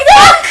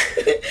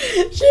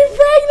 She's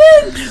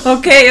pregnant.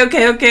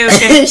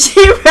 Okay.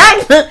 She's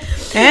pregnant.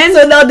 And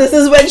so now this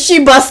is when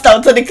she bust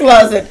out to the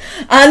closet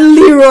and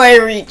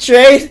Leroy reach,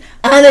 right?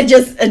 And it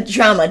just a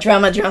drama.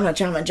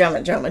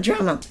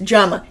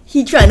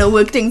 He trying to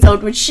work things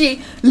out with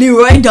she.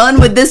 Leroy done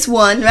with this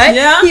one, right?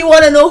 Yeah. He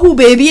want to know who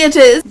baby it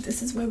is.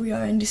 This is where we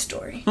are in the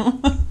story.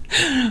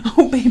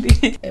 Oh,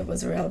 baby. It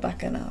was real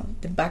bacchanal.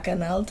 The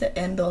bacchanal to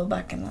end all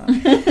bacchanal.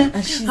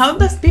 And how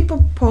does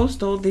people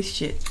post all this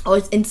shit? Oh,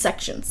 it's in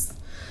sections.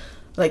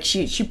 Like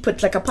she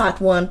put like a part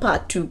 1,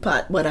 part 2,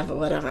 part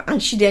whatever.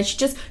 And she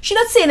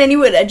not saying any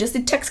word. Just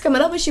the text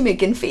coming up and she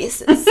making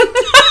faces.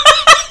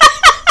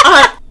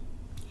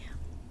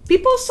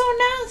 People so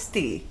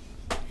nasty.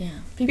 Yeah.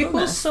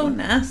 People so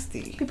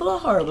nasty. People are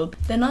horrible.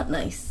 They're not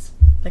nice.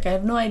 Like, I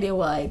have no idea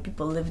why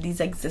people live these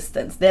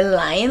existence. They're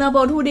lying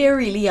about who they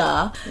really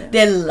are. Yeah.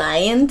 They're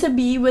lying to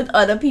be with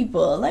other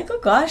people. Like, oh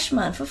gosh,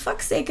 man, for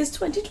fuck's sake, it's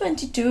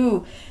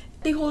 2022.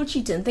 the whole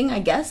cheating thing, I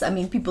guess. I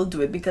mean, people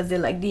do it because they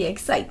like the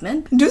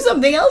excitement. Do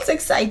something else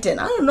exciting.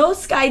 I don't know,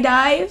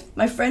 skydive.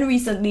 My friend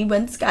recently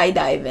went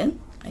skydiving.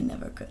 I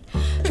never could.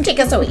 Take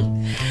us away.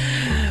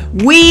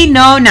 We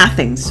know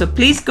nothing, so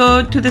please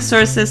go to the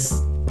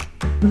sources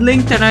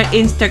linked on our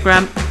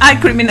Instagram at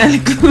Criminally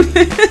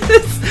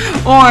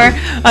Clueless or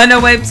on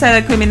our website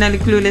at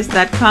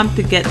criminallyclueless.com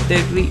to get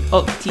the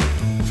real tea.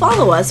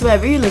 Follow us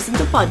wherever you listen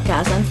to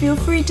podcasts and feel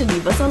free to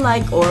leave us a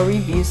like or a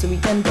review so we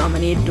can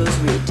dominate those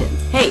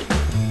ratings. Hey,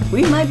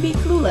 we might be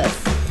clueless,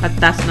 but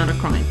that's not a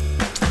crime.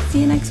 See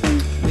you next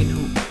week. We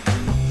know.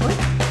 What?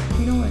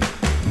 You know what?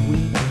 We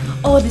know.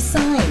 Oh, the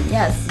sign.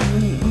 Yes,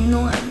 you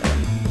know.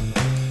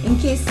 In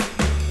case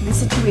the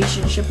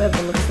situationship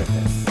ever looks like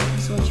this, I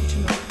just want you to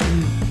know.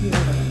 You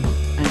know that I know.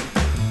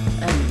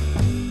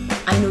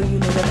 I know you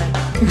know that I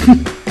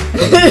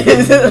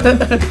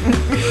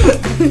know.